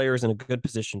the players in a good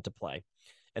position to play,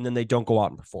 and then they don't go out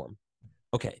and perform.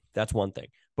 Okay, that's one thing.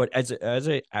 But as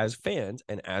fans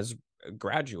and as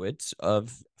graduates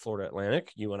of Florida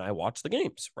Atlantic, you and I watch the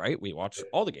games, right? We watch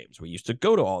all the games. We used to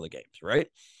go to all the games, right?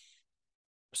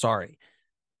 Sorry.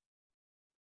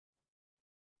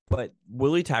 But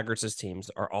Willie Taggart's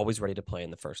teams are always ready to play in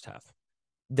the first half.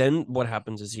 Then what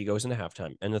happens is he goes into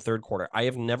halftime and the third quarter. I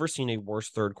have never seen a worse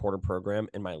third quarter program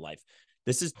in my life.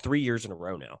 This is 3 years in a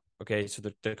row now. Okay, so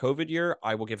the COVID year,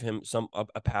 I will give him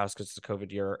a pass because it's the COVID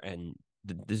year, and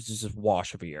this is a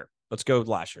wash of a year. Let's go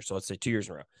last year. So let's say 2 years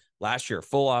in a row. Last year,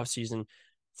 full off season,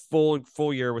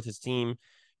 full year with his team,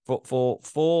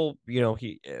 full.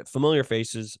 He familiar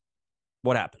faces.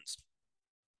 What happens?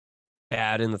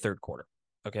 Bad in the third quarter.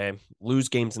 Okay, lose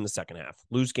games in the second half.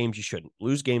 Lose games you shouldn't.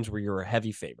 Lose games where you're a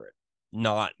heavy favorite.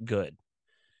 Not good.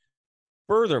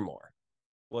 Furthermore,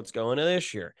 let's go into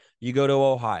this year. You go to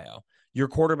Ohio. Your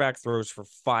quarterback throws for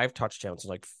 5 touchdowns and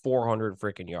like 400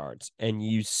 freaking yards, and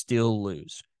you still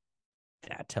lose.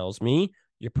 That tells me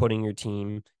you're putting your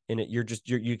team in it.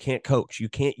 You can't coach.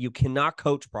 You cannot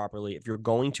coach properly if you're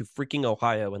going to freaking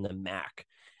Ohio in the MAC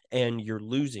and you're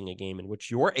losing a game in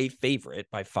which you're a favorite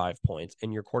by 5 points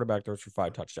and your quarterback throws for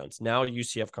 5 touchdowns. Now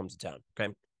UCF comes to town.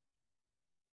 Okay.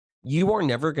 You are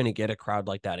never going to get a crowd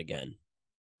like that again.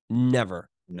 Never.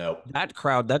 No. That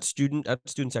crowd, that student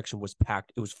section was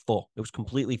packed. It was full. It was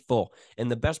completely full. And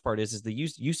the best part is the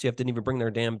UCF didn't even bring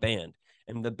their damn band.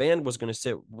 And the band was going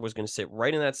to sit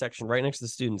right in that section, right next to the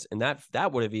students. And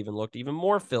that would have even looked even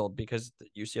more filled because the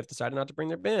UCF decided not to bring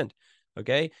their band.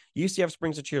 Okay. UCF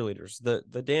brings the cheerleaders,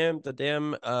 the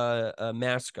damn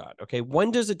mascot. Okay.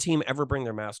 When does a team ever bring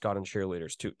their mascot and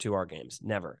cheerleaders to our games?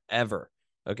 Never, ever.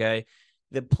 Okay.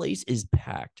 The place is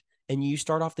packed. And you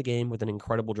start off the game with an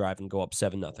incredible drive and go up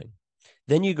 7-0.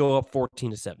 Then you go up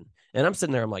 14-7. And I'm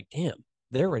sitting there, I'm like, damn,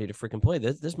 they're ready to freaking play.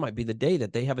 This might be the day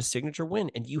that they have a signature win.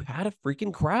 And you had a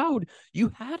freaking crowd.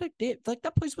 You had like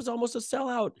that place was almost a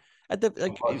sellout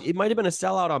it might have been a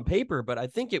sellout on paper, but I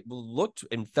think it looked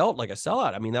and felt like a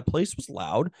sellout. I mean, that place was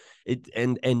loud.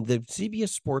 And the CBS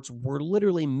Sports were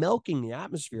literally milking the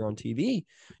atmosphere on TV.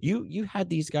 You had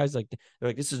these guys like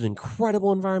this is an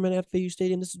incredible environment at FAU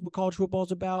Stadium. This is what college football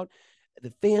is about.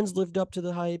 The fans lived up to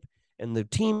the hype, and the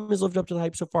team has lived up to the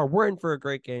hype so far. We're in for a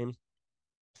great game.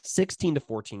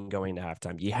 16-14 going to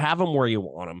halftime. You have them where you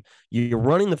want them. You're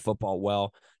running the football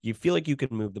well. You feel like you can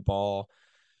move the ball.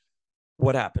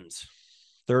 What happens?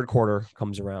 Third quarter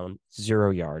comes around,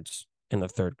 0 yards in the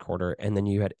third quarter, and then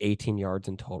you had 18 yards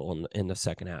in total in the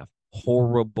second half.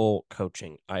 Horrible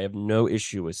coaching. I have no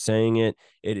issue with saying it.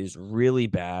 It is really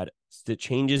bad. The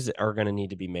changes are going to need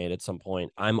to be made at some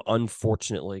point. I'm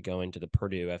unfortunately going to the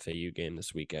Purdue FAU game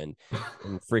this weekend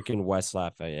in freaking West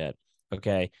Lafayette.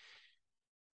 Okay.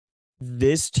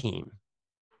 This team,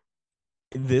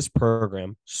 this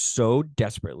program so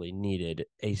desperately needed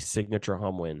a signature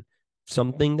home win,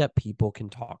 something that people can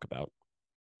talk about.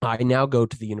 I now go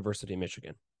to the University of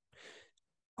Michigan.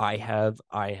 I have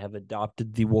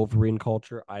adopted the Wolverine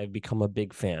culture. I have become a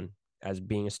big fan as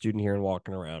being a student here and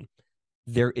walking around.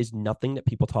 There is nothing that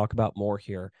people talk about more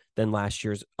here than last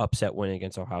year's upset win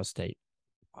against Ohio State.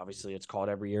 Obviously, it's called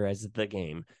every year as the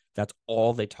game. That's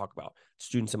all they talk about.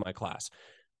 Students in my class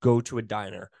go to a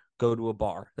diner, go to a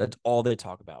bar. That's all they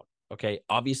talk about. Okay.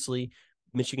 Obviously,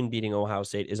 Michigan beating Ohio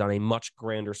State is on a much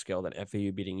grander scale than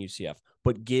FAU beating UCF,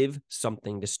 but give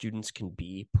something the students can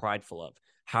be prideful of.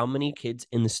 How many kids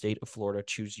in the state of Florida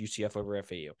choose UCF over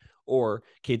FAU, or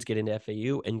kids get into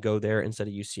FAU and go there instead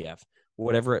of UCF,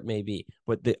 whatever it may be.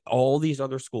 But all these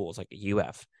other schools like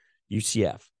UF,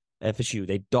 UCF, FSU,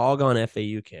 they dog on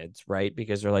FAU kids, right?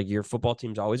 Because they're like, your football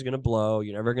team's always going to blow.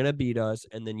 You're never going to beat us.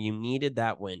 And then you needed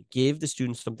that win. Give the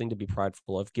students something to be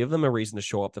prideful of. Give them a reason to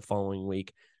show up the following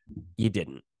week. You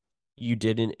didn't. You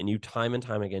didn't. And you time and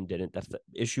time again didn't. That's the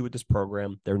issue with this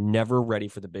program. They're never ready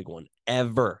for the big one.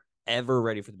 Ever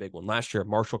ready for the big one. Last year,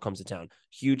 Marshall comes to town.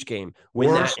 Huge game.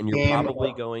 Win that, and you're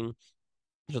probably going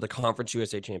to the Conference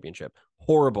USA Championship.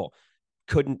 Horrible.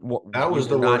 That was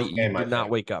the worst game. You did not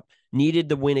wake up. Needed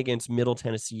the win against Middle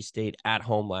Tennessee State at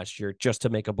home last year just to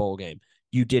make a bowl game.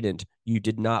 You didn't. You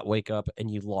did not wake up, and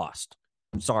you lost.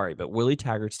 I'm sorry, but Willie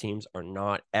Taggart's teams are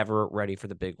not ever ready for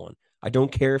the big one. I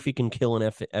don't care if you can kill an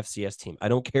FCS team. I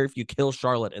don't care if you kill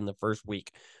Charlotte in the first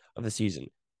week of the season.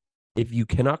 If you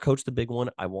cannot coach the big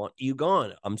one, I want you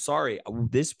gone. I'm sorry.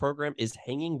 This program is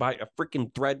hanging by a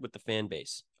freaking thread with the fan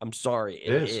base. I'm sorry.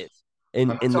 It is.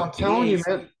 And I'm telling you,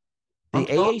 man. The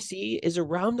AAC is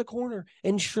around the corner.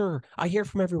 And sure, I hear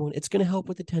from everyone, it's going to help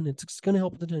with attendance. It's going to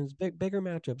help with attendance. Bigger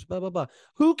matchups, blah, blah, blah.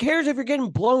 Who cares if you're getting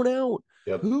blown out?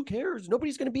 Yep. Who cares?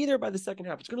 Nobody's going to be there by the second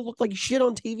half. It's going to look like shit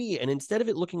on TV. And instead of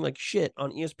it looking like shit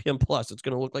on ESPN Plus, it's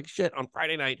going to look like shit on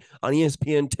Friday night on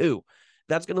ESPN 2.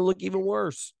 That's going to look even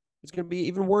worse. It's going to be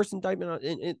even worse indictment on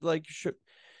it.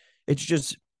 It's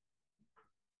just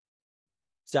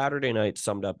Saturday night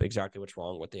summed up exactly what's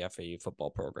wrong with the FAU football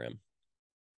program.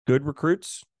 Good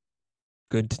recruits,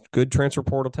 good transfer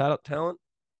portal talent,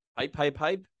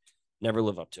 hype, never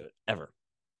live up to it ever.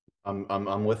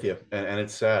 I'm with you, and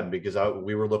it's sad because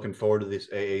we were looking forward to this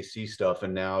AAC stuff,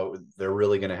 and now they're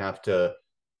really going to have to.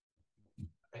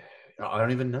 I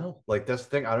don't even know. Like, that's the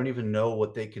thing. I don't even know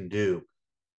what they can do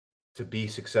to be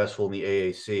successful in the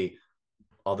AAC,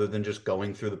 other than just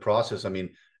going through the process. I mean,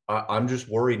 I'm just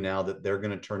worried now that they're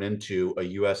going to turn into a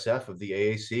USF of the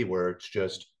AAC, where it's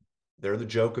just. They're the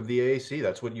joke of the AAC.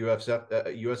 That's what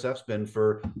USF's been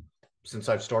for since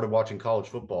I've started watching college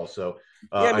football. So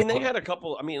yeah, I mean, they had a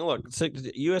couple. I mean, look,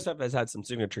 USF has had some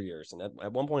signature years, and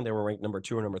at one point they were ranked number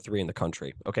 2 or number 3 in the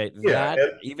country. Okay,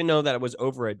 even though that was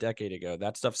over a decade ago,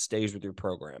 that stuff stays with your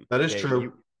program. That is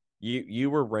true.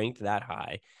 You were ranked that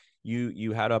high.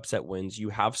 You had upset wins. You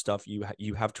have stuff.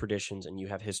 You have traditions, and you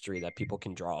have history that people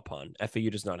can draw upon. FAU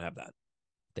does not have that.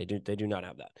 They do not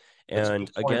have that.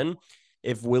 And again.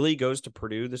 If Willie goes to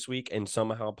Purdue this week and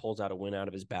somehow pulls out a win out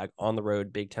of his bag on the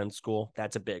road, Big Ten school,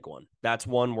 that's a big one. That's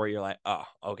one where you're like, oh,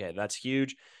 okay, that's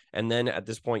huge. And then at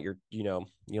this point, you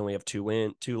only have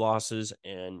 2 losses,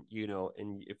 and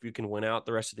and if you can win out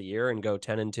the rest of the year and go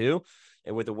 10-2,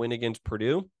 and with a win against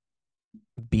Purdue,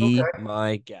 be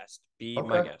my guest. Be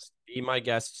my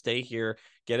guest. Stay here.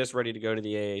 Get us ready to go to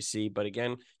the AAC. But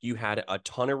again, you had a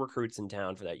ton of recruits in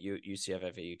town for that UCF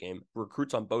FAU game.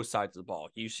 Recruits on both sides of the ball.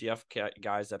 UCF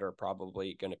guys that are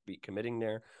probably going to be committing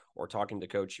there or talking to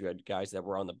coach. You had guys that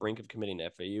were on the brink of committing to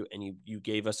FAU, and you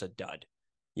gave us a dud.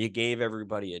 You gave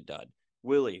everybody a dud.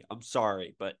 Willie, I'm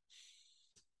sorry, but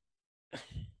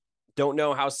Don't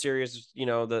know how serious,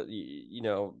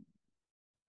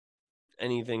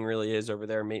 anything really is over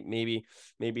there. Maybe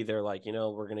they're like,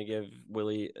 we're going to give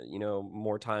Willie,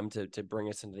 more time to bring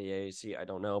us into the AAC. I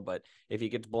don't know. But if he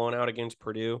gets blown out against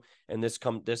Purdue and this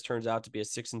turns out to be a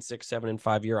 6-6,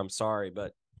 7-5 year, I'm sorry,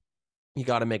 but you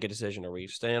got to make a decision. Are we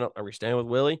staying with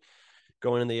Willie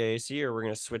going in the AAC, or we're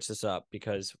going to switch this up?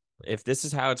 Because if this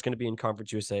is how it's going to be in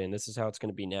Conference USA and this is how it's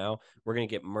going to be now, we're going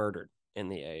to get murdered in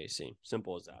the AAC.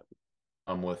 Simple as that.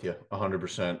 I'm with you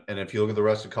 100%. And if you look at the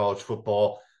rest of college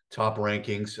football, top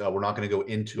rankings, we're not going to go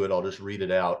into it. I'll just read it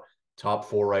out. Top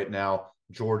 4 right now: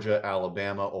 Georgia,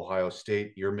 Alabama, Ohio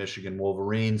State, your Michigan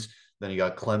Wolverines. Then you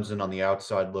got Clemson on the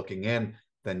outside looking in.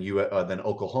 Then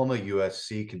Oklahoma,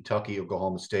 USC, Kentucky,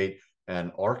 Oklahoma State,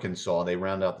 and Arkansas. They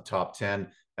round out the top 10.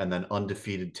 And then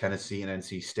undefeated Tennessee and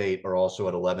NC State are also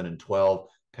at 11 and 12.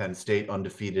 Penn State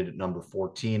undefeated at number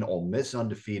 14. Ole Miss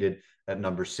undefeated at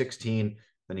number 16.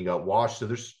 Then you got Wash. So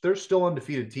there's still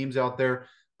undefeated teams out there.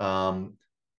 I'm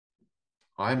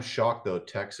shocked though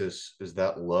Texas is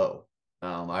that low.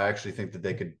 I actually think that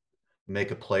they could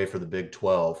make a play for the Big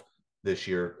 12 this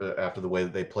year after the way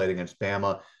that they played against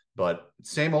Bama. But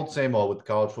same old with the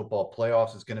college football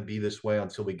playoffs. It's going to be this way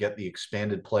until we get the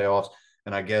expanded playoffs.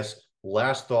 And I guess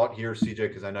last thought here, CJ,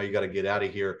 because I know you got to get out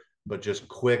of here, but just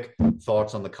quick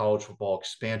thoughts on the college football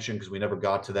expansion, because we never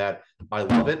got to that. I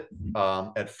love it.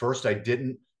 At first I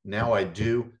didn't. Now I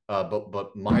do.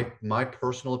 But my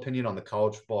personal opinion on the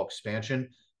college football expansion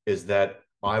is that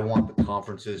I want the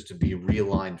conferences to be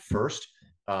realigned first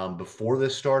before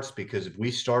this starts, because if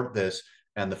we start this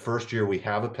and the first year we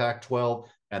have a Pac-12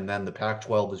 and then the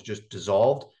Pac-12 is just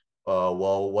dissolved,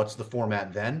 well, what's the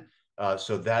format then?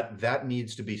 So that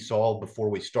needs to be solved before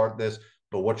we start this.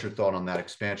 But what's your thought on that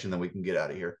expansion? Then we can get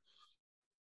out of here.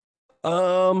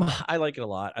 I like it a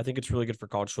lot. I think it's really good for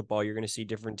college football. You're going to see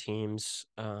different teams,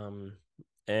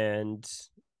 and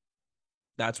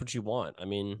that's what you want. I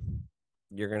mean,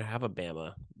 you're going to have a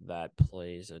Bama that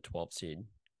plays a 12 seed,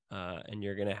 and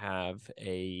you're going to have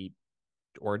a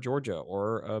Georgia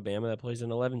or a Bama that plays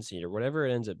an 11 seed or whatever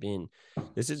it ends up being.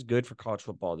 This is good for college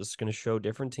football. This is going to show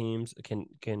different teams can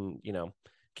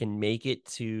make it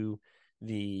to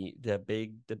the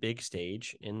big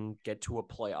stage and get to a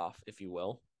playoff, if you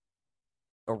will,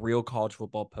 a real college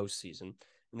football postseason.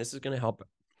 And this is going to help.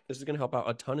 This is going to help out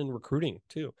a ton in recruiting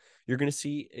too. You're going to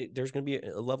see there's going to be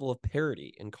a level of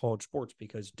parity in college sports,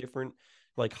 because different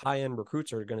like high-end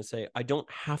recruits are going to say, I don't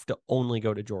have to only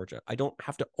go to Georgia. I don't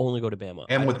have to only go to Bama.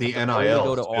 And with the NIL,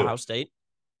 go to Ohio State.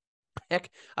 Heck,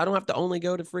 I don't have to only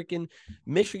go to freaking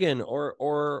Michigan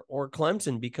or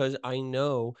Clemson, because I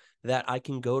know that I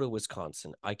can go to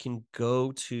Wisconsin. I can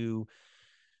go to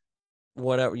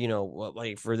whatever,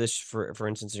 like for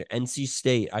instance, NC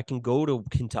State. I can go to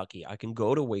Kentucky. I can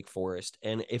go to Wake Forest.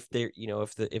 And if they're,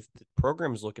 if the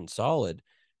program's looking solid,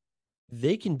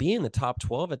 they can be in the top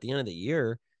 12 at the end of the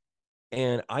year,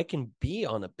 and I can be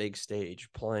on a big stage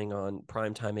playing on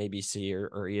primetime ABC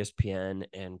or ESPN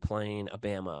and playing a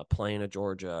Bama, playing a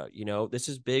Georgia. This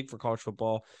is big for college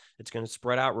football. It's going to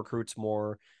spread out recruits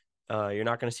more. You're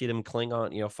not going to see them cling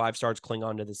on, 5 stars cling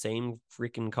on to the same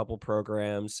freaking couple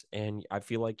programs. And I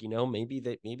feel like, maybe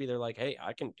they're like, hey,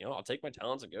 I can, I'll take my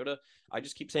talents and go to, I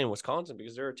just keep saying Wisconsin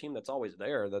because they're a team that's always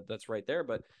there. That's right there.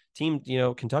 But team,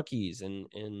 Kentucky's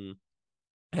and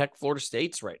heck, Florida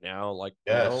State's right now, like,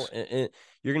 yes. And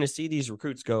you're going to see these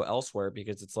recruits go elsewhere,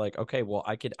 because it's like, okay, well,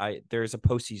 there's a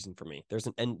postseason for me. There's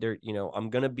an end there, I'm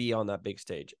going to be on that big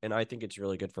stage. And I think it's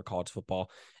really good for college football.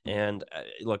 And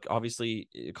look, obviously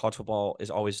college football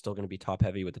is always still going to be top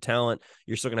heavy with the talent.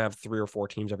 You're still going to have 3 or 4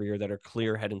 teams every year that are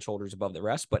clear head and shoulders above the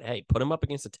rest, but hey, put them up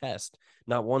against a test,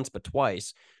 not once, but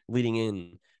twice leading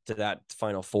in to that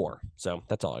Final Four. So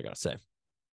that's all I got to say.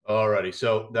 Alrighty,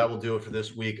 so that will do it for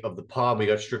this week of the pod. We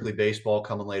got Strictly Baseball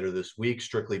coming later this week.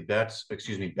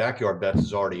 Backyard Bets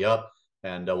is already up,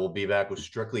 and we'll be back with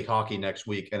Strictly Hockey next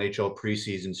week. NHL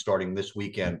preseason starting this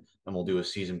weekend, and we'll do a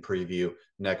season preview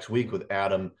next week with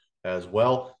Adam as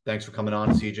well. Thanks for coming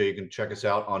on, CJ. You can check us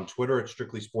out on Twitter at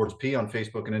Strictly Sports P, on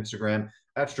Facebook and Instagram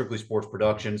at Strictly Sports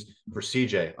Productions. For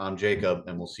CJ, I'm Jacob,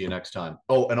 and we'll see you next time.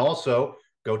 Oh, and also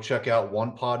go check out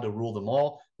One Pod to Rule Them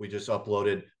All. We just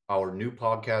uploaded our new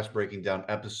podcast breaking down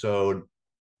episode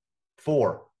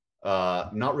 4.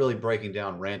 Not really breaking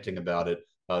down, ranting about it.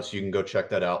 So you can go check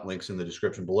that out. Links in the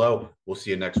description below. We'll see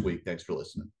you next week. Thanks for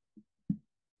listening.